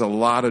opens a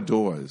lot of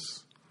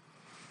doors.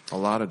 A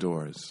lot of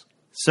doors.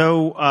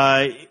 So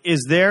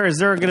is there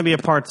going to be a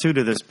part 2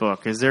 to this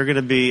book? Is there going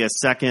to be a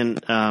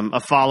second, a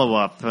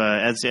follow-up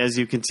as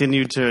you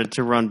continue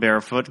to run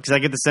barefoot? Because I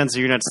get the sense that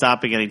you're not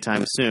stopping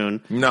anytime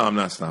soon. No, I'm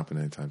not stopping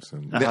anytime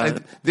soon.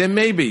 There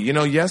may be.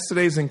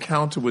 Yesterday's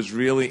encounter was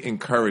really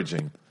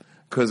encouraging,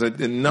 because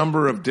a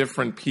number of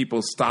different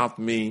people stopped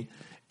me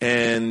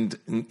and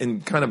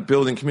kind of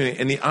building community.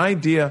 And the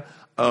idea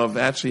of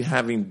actually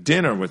having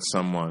dinner with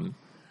someone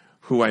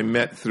who I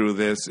met through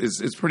this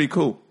is pretty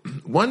cool.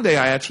 One day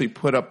I actually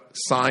put up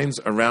signs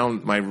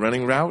around my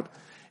running route,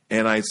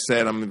 and I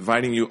said, I'm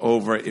inviting you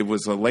over. It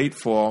was a late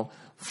fall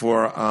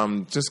for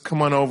just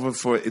come on over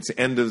for it's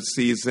end of the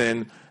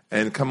season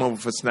and come over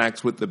for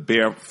snacks with the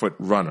Barefoot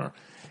Runner.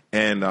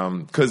 And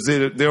because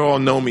they all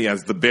know me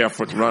as the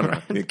Barefoot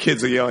Runner. The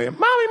kids are yelling,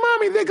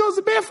 Mommy, there goes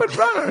the Barefoot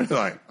Runner.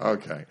 Like,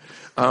 okay.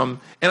 And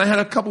I had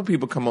a couple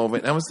people come over,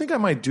 and I was thinking I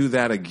might do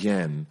that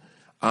again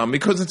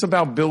because it's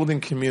about building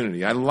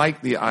community. I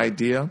like the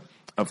idea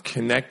of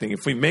connecting.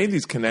 If we made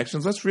these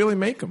connections, let's really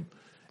make them.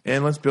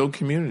 And let's build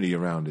community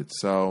around it.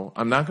 So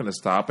I'm not going to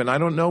stop. And I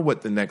don't know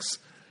what the next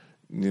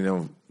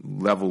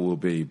level will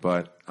be,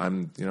 but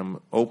I'm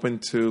open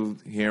to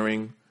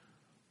hearing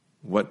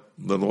what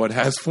the Lord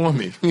has for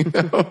me.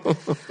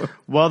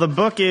 Well, the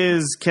book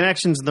is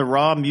Connections in the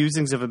Raw,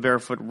 Musings of a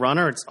Barefoot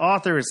Runner. Its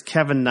author is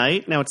Kevin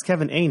Knight. Now, it's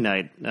Kevin A.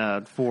 Knight.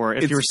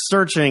 If you're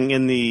searching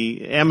in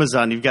the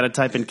Amazon, you've got to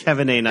type in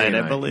Kevin A. Knight,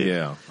 I believe.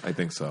 Yeah, I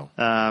think so.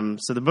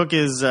 So the book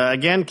is,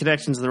 again,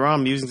 Connections in the Raw,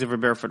 Musings of a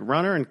Barefoot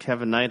Runner, and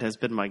Kevin Knight has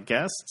been my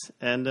guest,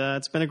 and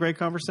it's been a great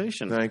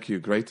conversation. Thank you.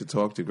 Great to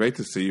talk to you. Great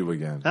to see you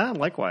again.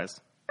 Likewise.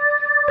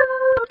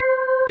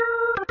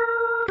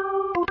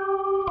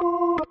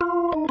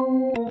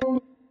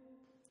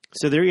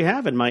 So there you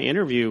have it, my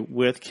interview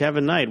with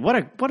Kevin Knight. What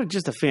a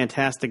just a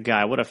fantastic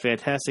guy. What a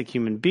fantastic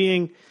human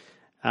being.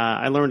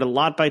 I learned a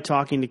lot by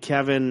talking to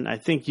Kevin. I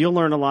think you'll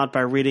learn a lot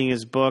by reading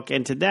his book.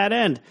 And to that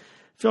end,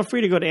 feel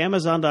free to go to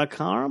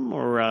Amazon.com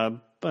or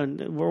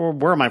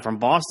where am I from?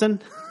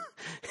 Boston?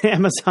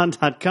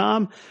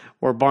 Amazon.com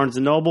or Barnes &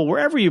 Noble.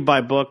 Wherever you buy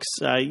books,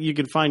 you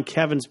can find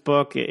Kevin's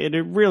book. It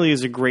really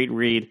is a great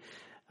read.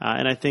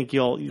 And I think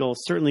you'll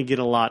certainly get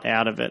a lot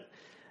out of it.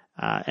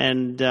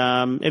 And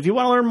if you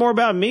want to learn more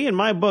about me and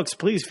my books,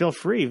 please feel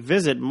free.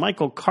 Visit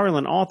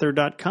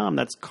michaelcarlinauthor.com.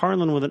 That's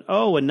Carlin with an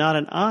O and not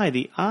an I.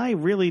 The I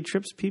really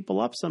trips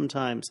people up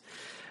sometimes.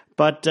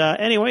 But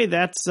anyway,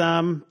 that's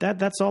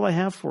all I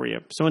have for you.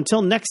 So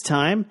until next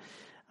time,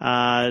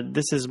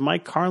 this is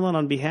Mike Carlin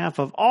on behalf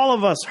of all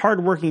of us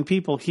hardworking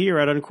people here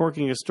at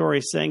Uncorking a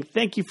Story saying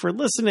thank you for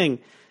listening.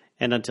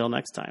 And until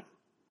next time.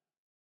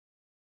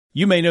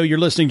 You may know you're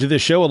listening to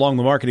this show along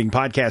the Marketing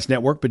Podcast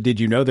Network, but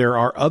did you know there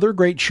are other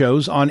great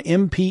shows on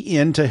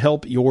MPN to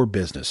help your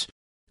business?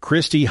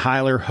 Christy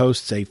Heiler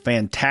hosts a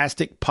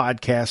fantastic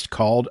podcast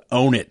called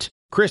Own It.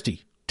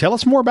 Christy, tell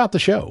us more about the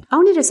show.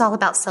 Own It is all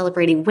about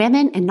celebrating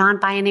women and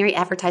non-binary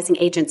advertising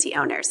agency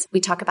owners. We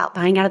talk about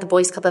buying out of the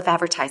Boys Club of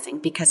Advertising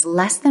because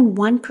less than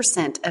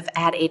 1% of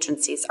ad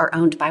agencies are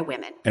owned by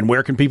women. And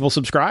where can people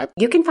subscribe?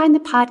 You can find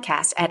the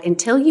podcast at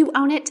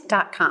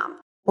untilyouownit.com.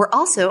 We're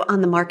also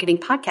on the Marketing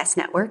Podcast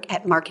Network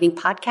at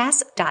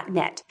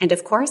marketingpodcast.net. And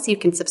of course, you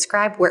can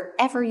subscribe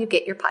wherever you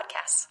get your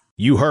podcasts.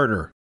 You heard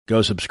her.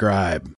 Go subscribe.